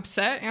kind of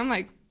upset. And I'm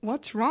like,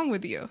 what's wrong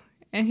with you?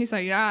 And he's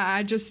like,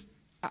 I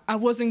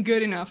wasn't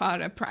good enough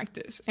out at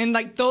practice. And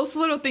like those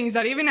little things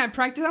that even at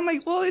practice, I'm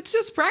like, well, it's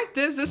just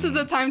practice. This is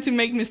the time to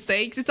make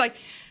mistakes. It's like,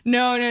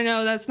 no,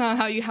 that's not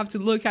how you have to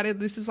look at it.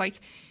 This is like,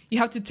 you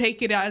have to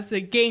take it as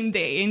a game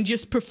day and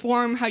just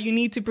perform how you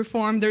need to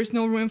perform. There's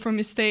no room for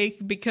mistake,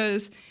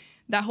 because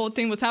that whole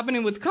thing was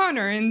happening with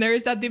Connor, and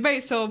there's that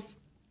debate. So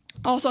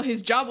also,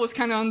 his job was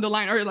kind of on the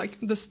line, or like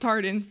the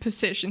starting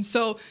position.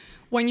 So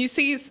when you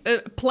see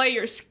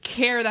players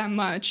care that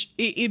much,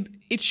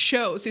 it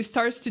shows. It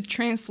starts to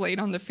translate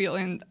on the field,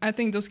 and I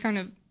think those kind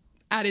of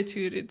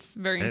attitude, it's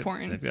very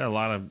important. They've got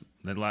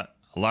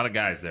a lot of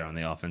guys there on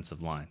the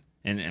offensive line,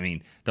 and I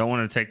mean, don't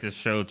want to take this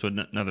show to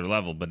another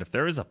level, but if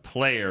there is a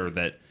player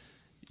that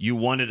you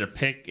wanted to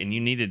pick and you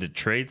needed to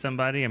trade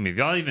somebody, I mean, if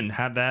y'all even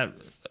had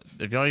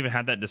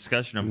that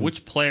discussion of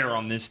which player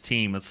on this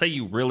team, let's say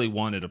you really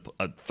wanted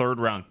a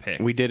third-round pick.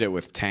 We did it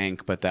with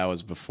Tank, but that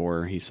was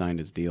before he signed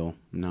his deal.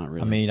 Not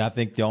really. I mean, I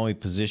think the only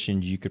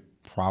positions you could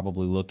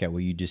probably look at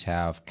where you just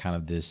have kind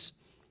of this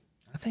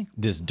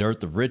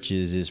dearth of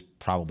riches is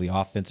probably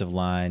offensive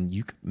line.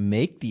 You could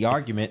make the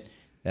argument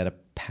that a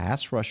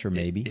pass rusher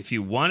maybe. If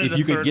you wanted, if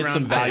you could get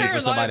some value for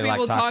somebody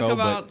like Taco,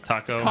 but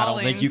Taco, I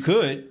don't think you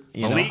could.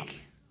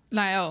 Malik,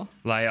 Lyle,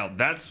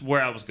 that's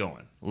where I was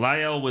going.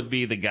 Lyle would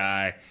be the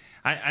guy.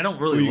 I don't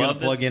really love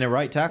this. Plug in a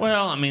right tackle.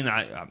 Well, I mean,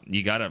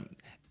 you gotta.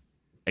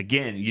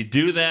 Again, you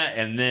do that,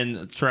 and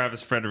then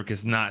Travis Frederick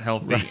is not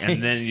healthy,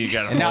 and then you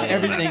got. And now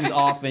everything's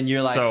off, and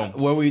you're like,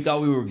 well, we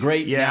thought we were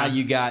great. Yeah, now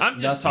you got. I'm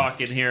just nothing.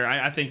 talking here.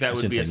 I think that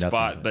would be a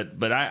spot,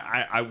 but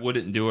I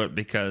wouldn't do it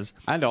because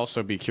I'd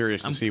also be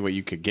curious to see what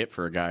you could get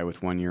for a guy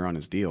with 1 year on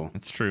his deal.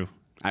 It's true.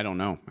 I don't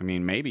know. I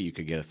mean, maybe you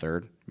could get a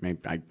third. Maybe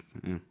I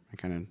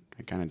kind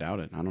of doubt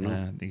it. I don't know.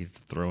 Yeah, I think you have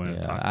to throw in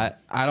a Taco.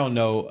 I don't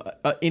know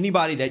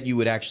anybody that you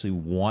would actually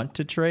want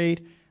to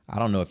trade. I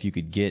don't know if you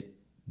could get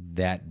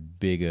that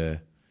big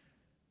a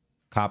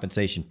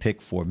compensation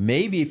pick for.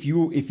 Maybe if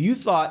you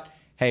thought,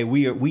 hey,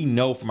 we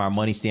know from our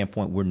money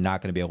standpoint we're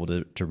not going to be able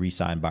to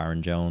re-sign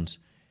Byron Jones.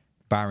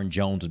 Byron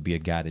Jones would be a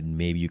guy that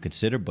maybe you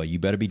consider, but you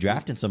better be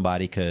drafting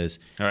somebody because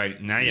all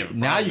right, now you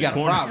got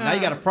a problem. Now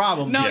you got a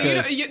problem. No,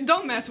 you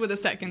don't mess with the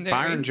secondary.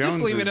 Byron Jones,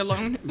 just leave it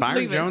alone.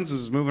 Byron Jones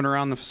is moving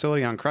around the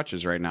facility on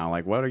crutches right now.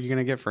 Like, what are you going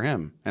to get for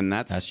him? And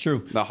that's true.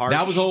 The harsh.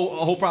 That was a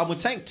whole problem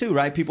with Tank too,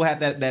 right? People had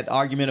that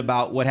argument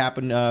about what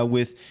happened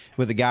with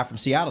the guy from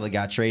Seattle that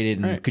got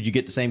traded, and could you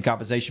get the same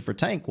compensation for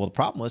Tank? Well, the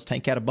problem was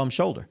Tank had a bum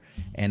shoulder,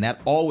 and that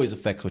always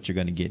affects what you're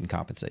going to get in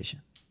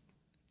compensation.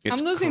 I'm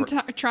losing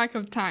track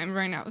of time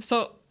right now.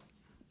 So,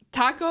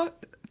 Taco,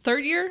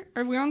 third year?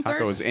 Are we on third?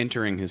 Taco is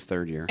entering his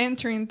third year.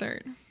 Entering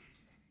third.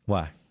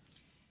 Why?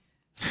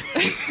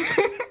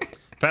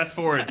 Fast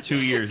forward 2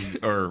 years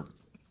or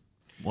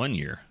 1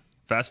 year.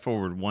 Fast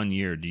forward 1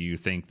 year. Do you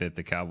think that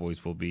the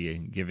Cowboys will be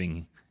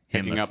giving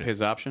him picking up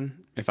his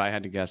option? If I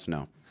had to guess,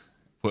 no.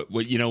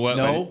 What you know what?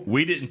 No.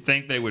 We didn't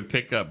think they would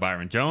pick up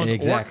Byron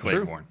Jones or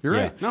Claiborne. You're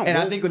right. No, and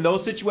I think in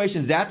those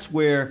situations, that's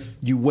where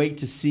you wait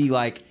to see,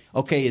 like,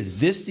 okay, is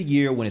this the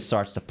year when it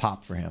starts to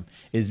pop for him?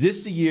 Is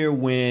this the year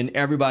when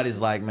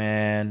everybody's like,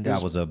 man,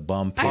 that was a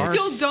bum pick? I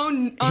still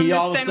don't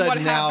understand what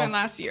happened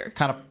last year.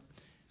 Kind of.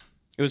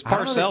 It was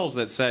Parcells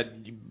that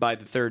said by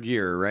the third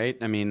year, right?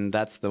 I mean,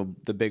 that's the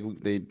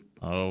big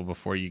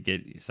before you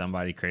get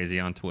somebody crazy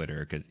on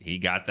Twitter, because he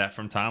got that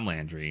from Tom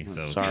Landry.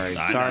 So Sorry,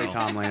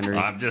 Tom Landry.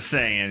 I'm just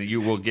saying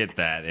you will get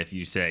that if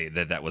you say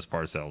that was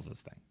Parcells'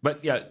 thing.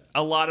 But yeah,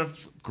 a lot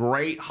of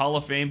great Hall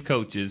of Fame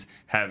coaches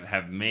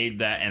have made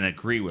that and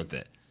agree with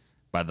it.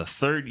 By the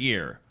third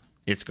year,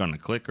 it's going to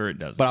click or it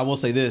doesn't. But I will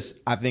say this: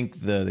 I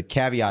think the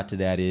caveat to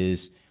that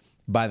is,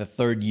 by the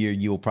third year,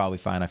 you'll probably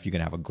find out if you're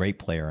going to have a great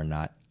player or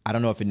not. I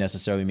don't know if it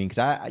necessarily means,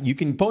 because you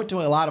can point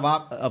to a lot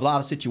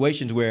of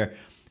situations where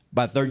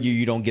by the third year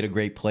you don't get a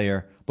great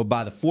player, but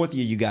by the fourth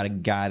year you got a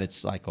guy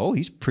that's like, oh,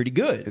 he's pretty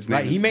good. His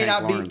name is He may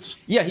Tank not Lawrence.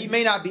 he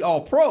may not be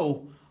all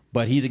pro,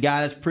 but he's a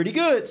guy that's pretty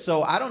good.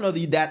 So I don't know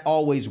that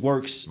always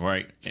works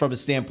from the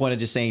standpoint of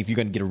just saying if you're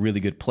going to get a really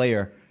good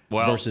player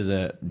versus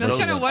a That's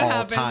kind of what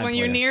happens when player.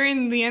 you're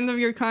nearing the end of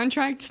your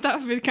contract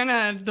stuff. It kind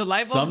of the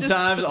light bulb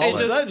Sometimes all of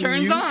a sudden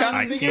turns you on.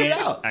 kinda figure it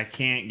out. I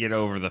can't get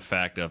over the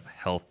fact of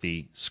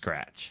healthy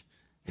scratch.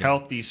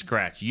 Healthy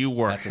scratch. You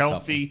were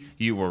healthy.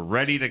 You were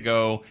ready to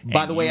go.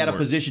 By the way, at a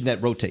position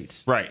that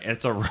rotates. Right.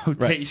 It's a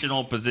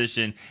rotational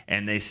position,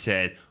 and they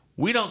said,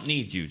 we don't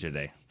need you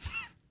today.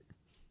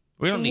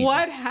 We don't need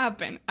What you.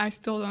 happened? I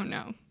still don't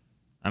know.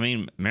 I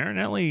mean,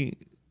 Marinelli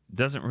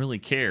doesn't really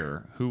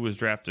care who was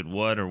drafted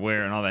what or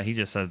where and all that. He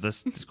just says,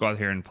 let's just go out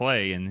here and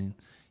play, and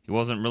he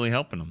wasn't really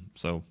helping them.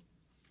 So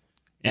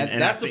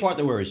that's the part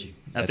that worries you.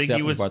 I That's think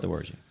definitely the part that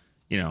worries you.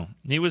 You know,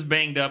 he was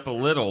banged up a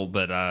little,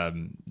 but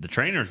the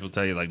trainers will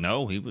tell you, like,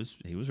 no, he was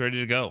ready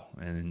to go.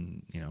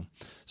 And, you know,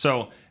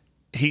 so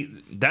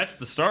that's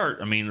the start.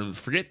 I mean,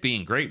 forget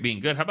being great, being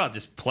good. How about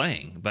just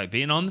playing, by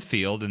being on the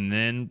field, and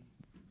then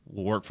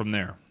we'll work from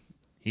there.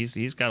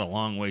 He's got a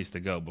long ways to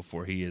go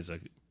before he is a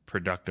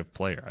productive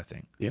player, I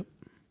think. Yep.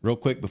 Real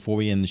quick before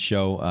we end the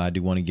show, I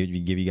do want to give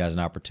you guys an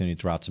opportunity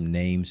to throw out some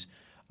names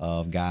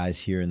of guys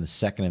here in the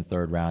second and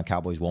third round.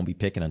 Cowboys won't be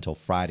picking until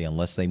Friday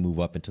unless they move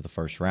up into the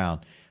first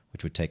round,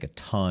 which would take a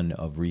ton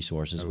of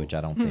resources, which I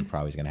don't think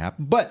probably is going to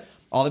happen. But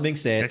all that being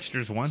said,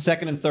 Dexter's one.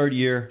 Second and third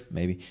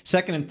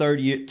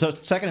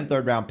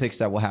round picks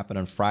that will happen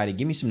on Friday.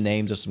 Give me some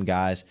names of some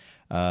guys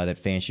that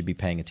fans should be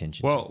paying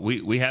attention to. Well,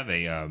 we have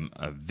a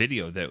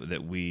video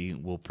that we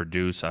will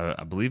produce,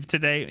 I believe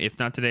today. If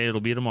not today, it'll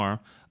be tomorrow.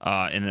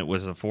 And it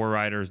was the 4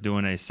 writers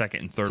doing a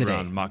second and third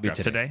round mock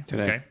draft today.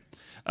 Okay,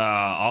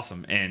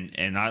 awesome.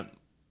 And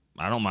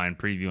I don't mind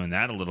previewing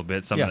that a little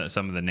bit. Some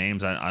of the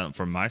names,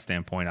 from my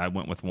standpoint, I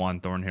went with Juan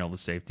Thornhill, the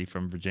safety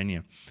from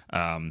Virginia.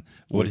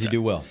 What does he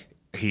do well?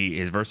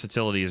 His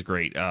versatility is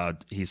great.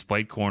 He's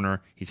played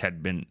corner. He's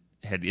had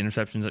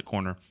interceptions at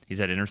corner. He's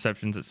had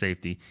interceptions at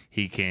safety.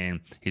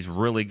 He's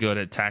really good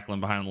at tackling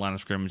behind the line of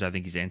scrimmage. I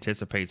think he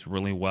anticipates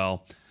really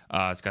well.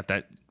 He's got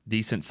that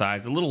decent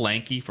size, a little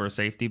lanky for a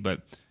safety,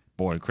 but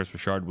boy, Chris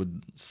Richard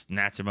would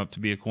snatch him up to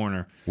be a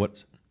corner.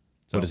 What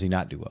does he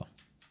not do well?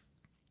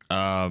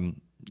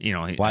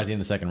 Why is he in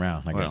the second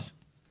round? I guess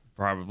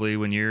probably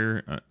when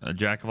you're a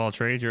jack of all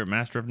trades, you're a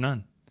master of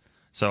none.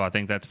 So I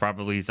think that's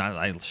probably, he's not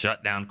a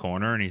shutdown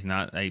corner, and he's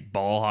not a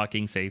ball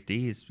hawking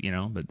safety.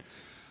 But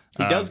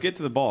he does get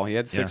to the ball. He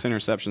had 6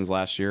 interceptions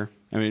last year.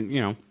 I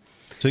mean,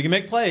 so he can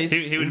make plays.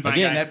 He would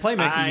that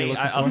playmaker you're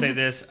looking for. I'll say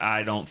this: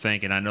 I don't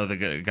think, and I know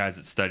the guys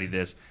that study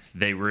this,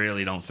 they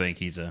really don't think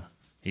he's a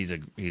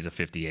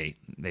 58.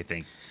 They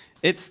think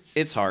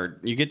it's hard.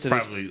 You get to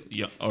probably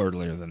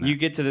earlier than that. You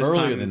get to this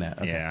earlier time, than that.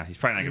 Okay. Yeah, he's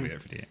probably not gonna be there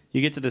for 58.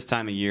 You get to this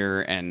time of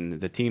year, and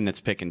the team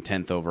that's picking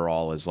 10th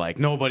overall is like,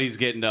 nobody's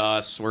getting to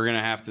us. We're gonna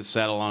have to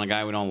settle on a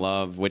guy we don't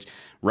love. Which,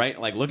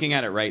 looking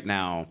at it right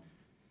now,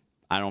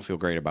 I don't feel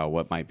great about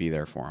what might be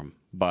there for him.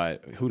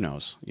 But who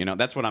knows?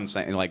 That's what I'm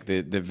saying. Like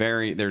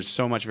there's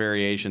so much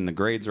variation. The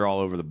grades are all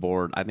over the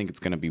board. I think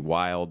it's going to be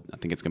wild. I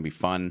think it's going to be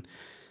fun.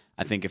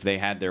 I think if they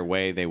had their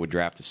way, they would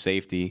draft a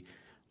safety.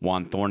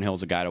 Juan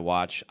Thornhill's a guy to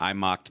watch. I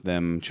mocked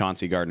them.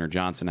 Chauncey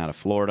Gardner-Johnson out of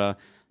Florida.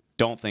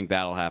 Don't think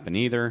that'll happen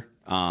either.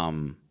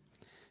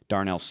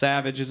 Darnell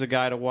Savage is a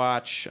guy to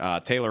watch.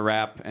 Taylor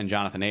Rapp and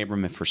Jonathan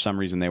Abram, if for some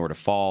reason they were to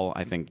fall,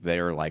 I think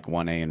they're like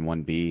 1A and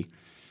 1B.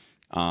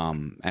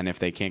 And if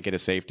they can't get a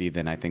safety,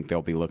 then I think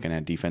they'll be looking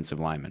at defensive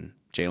linemen.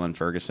 Jalen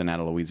Ferguson out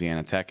of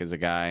Louisiana Tech is a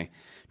guy.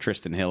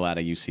 Tristan Hill out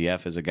of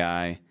UCF is a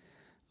guy.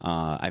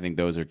 I think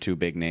those are 2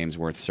 big names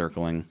worth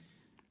circling.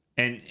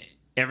 And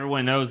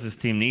everyone knows this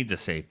team needs a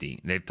safety.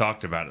 They've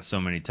talked about it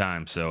so many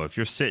times. So if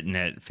you're sitting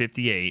at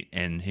 58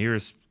 and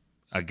here's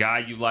a guy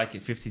you like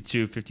at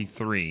 52,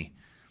 53,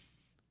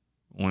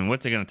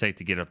 what's it going to take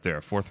to get up there?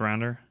 A 4th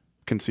rounder?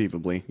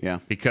 Conceivably, yeah.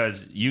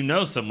 Because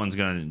someone's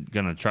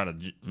gonna try to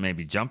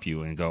maybe jump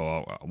you and go,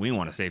 oh, we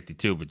want a safety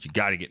too, but you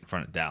got to get in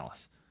front of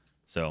Dallas.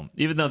 So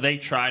even though they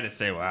try to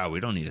say, wow,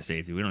 we don't need a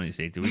safety, we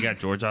got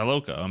George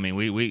Iloka. I mean,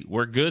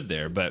 we're good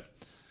there, but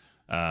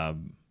I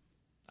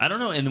I don't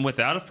know. And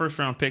without a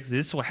first-round pick,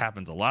 this is what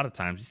happens a lot of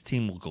times. This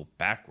team will go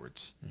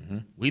backwards.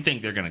 We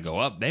think they're going to go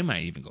up. They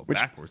might even go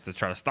backwards to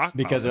try to stockpile.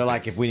 Because they're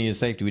like, if we need a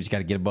safety, we just got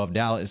to get above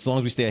Dallas. As long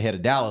as we stay ahead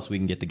of Dallas, we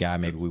can get the guy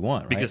maybe we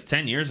want, right? Because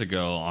 10 years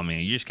ago, I mean,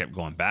 you just kept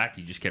going back.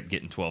 You just kept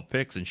getting 12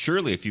 picks. And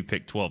surely if you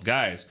pick 12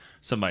 guys,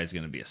 somebody's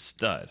going to be a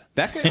stud.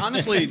 That could,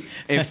 honestly,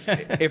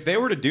 if they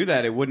were to do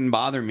that, it wouldn't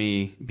bother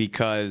me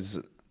because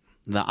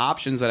the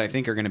options that I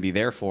think are going to be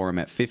there for him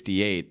at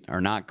 58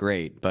 are not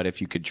great. But if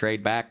you could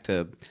trade back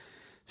to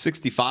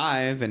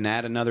 65 and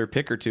add another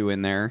pick or two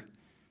in there,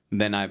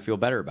 then I feel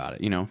better about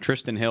it. You know,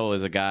 Tristan Hill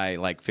is a guy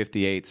like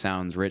 58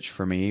 sounds rich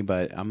for me,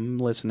 but I'm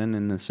listening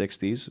in the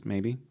 60s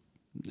maybe.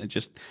 It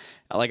just,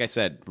 like I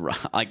said,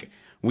 like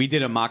we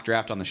did a mock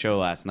draft on the show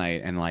last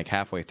night, and like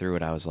halfway through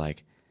it, I was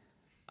like,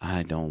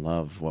 I don't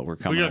love what we're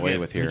coming away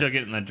with here. Who'd y'all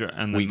get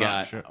in the we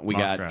got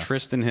draft?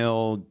 Tristan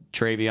Hill,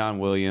 Travion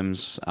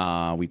Williams.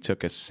 We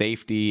took a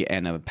safety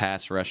and a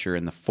pass rusher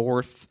in the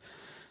 4th.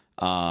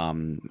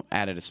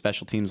 Added a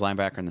special teams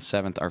linebacker in the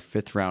 7th. Our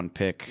 5th round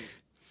pick.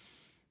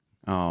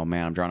 Oh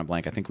man, I'm drawing a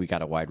blank. I think we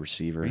got a wide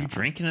receiver. Are you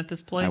drinking at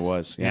this place? I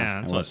was. Yeah,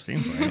 that's what it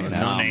seems like.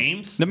 No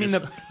names. I mean,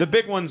 the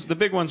big ones. The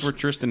big ones were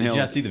Tristan Hill. Did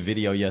you guys see the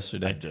video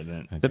yesterday? I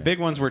didn't. The big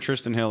ones were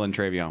Tristan Hill and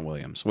Travion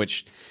Williams,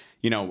 which,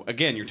 you know,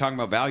 again, you're talking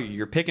about value.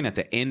 You're picking at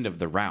the end of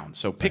the round.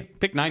 So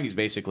pick 90 is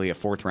basically a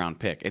 4th round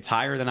pick. It's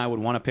higher than I would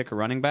want to pick a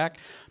running back,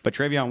 but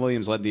Travion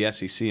Williams led the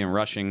SEC in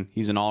rushing.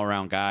 He's an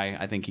all-around guy.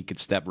 I think he could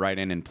step right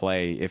in and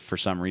play if for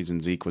some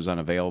reason Zeke was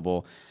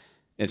unavailable.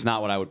 It's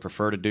not what I would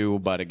prefer to do,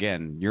 but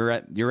again, you're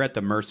at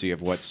the mercy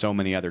of what so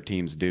many other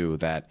teams do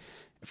that,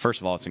 first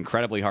of all, it's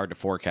incredibly hard to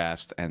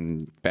forecast,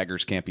 and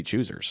beggars can't be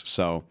choosers.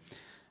 So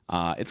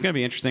it's going to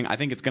be interesting. I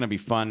think it's going to be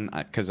fun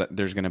because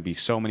there's going to be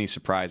so many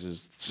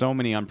surprises, so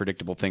many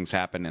unpredictable things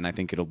happen, and I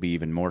think it'll be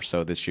even more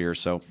so this year.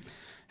 So,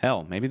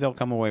 hell, maybe they'll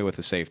come away with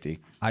a safety.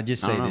 I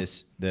just say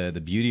this: the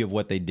beauty of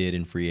what they did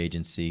in free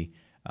agency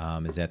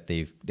is that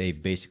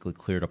they've basically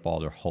cleared up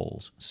all their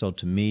holes. So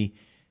to me,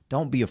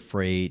 don't be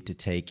afraid to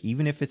take,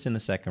 even if it's in the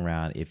 2nd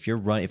round. If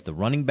the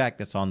running back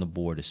that's on the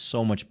board is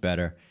so much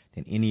better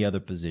than any other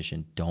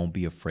position, don't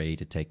be afraid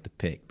to take the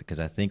pick,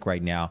 because I think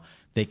right now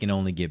they can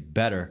only get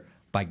better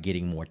by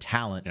getting more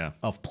talent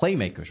of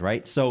playmakers,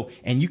 right? So,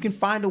 and you can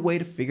find a way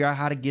to figure out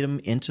how to get them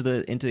into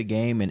the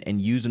game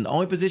and use them. The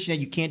only position that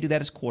you can't do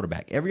that is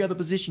quarterback. Every other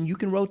position you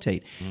can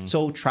rotate.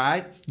 So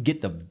try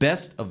get the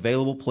best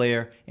available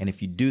player, and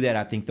if you do that,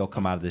 I think they'll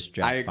come out of this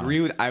draft. I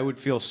agree I would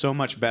feel so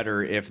much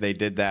better if they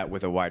did that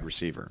with a wide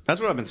receiver. That's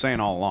what I've been saying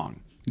all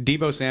along.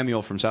 Deebo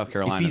Samuel from South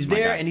Carolina. If he's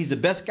there and he's the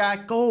best guy,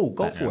 go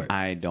for it.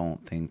 I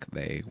don't think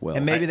they will.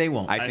 And maybe they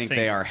won't. I think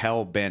they are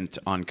hell-bent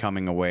on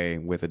coming away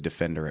with a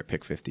defender at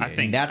pick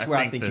 58. That's where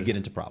I think you get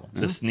into problems.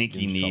 The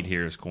sneaky need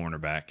here is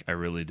cornerback. I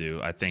really do.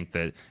 I think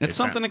that it's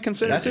something to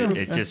consider too.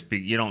 It just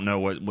you don't know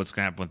what's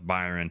going to happen with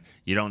Byron.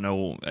 You don't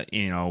know,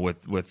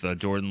 with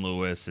Jordan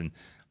Lewis and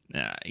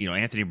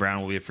Anthony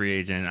Brown will be a free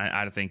agent.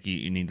 I think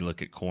you need to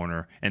look at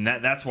corner, and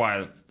that's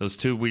why those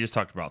two we just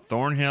talked about,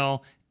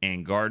 Thornhill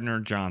and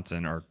Gardner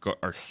Johnson,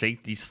 are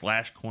safety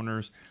 /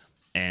 corners,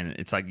 and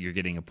it's like you're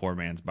getting a poor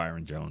man's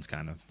Byron Jones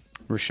kind of.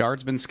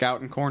 Richard's been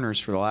scouting corners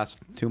for the last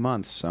 2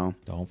 months, so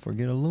don't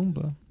forget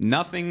Alumba.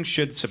 Nothing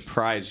should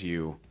surprise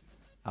you.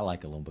 I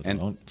like Alumba.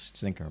 Don't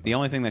stinker about the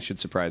only thing that should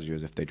surprise you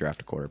is if they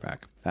draft a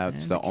quarterback.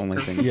 That's the only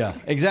thing. Yeah,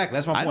 exactly.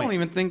 That's my point. I don't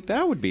even think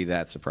that would be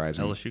that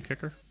surprising. LSU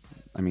kicker?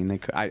 I mean, they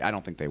could. I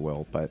don't think they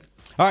will, but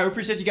all right. We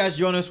appreciate you guys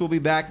joining us. We'll be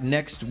back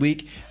next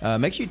week.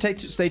 Make sure you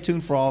stay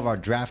tuned for all of our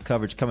draft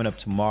coverage coming up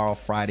tomorrow,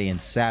 Friday,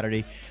 and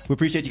Saturday. We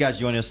appreciate you guys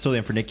joining us. Till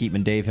then, for Nick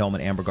Eatman, Dave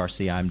Hellman, Amber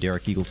Garcia, I'm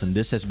Derek Eagleton.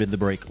 This has been The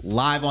Break,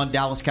 live on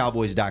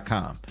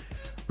DallasCowboys.com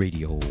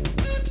radio.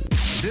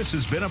 This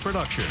has been a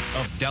production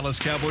of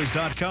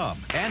DallasCowboys.com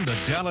and the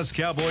Dallas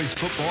Cowboys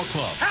Football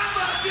Club. How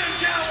about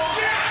this,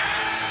 Cowboys?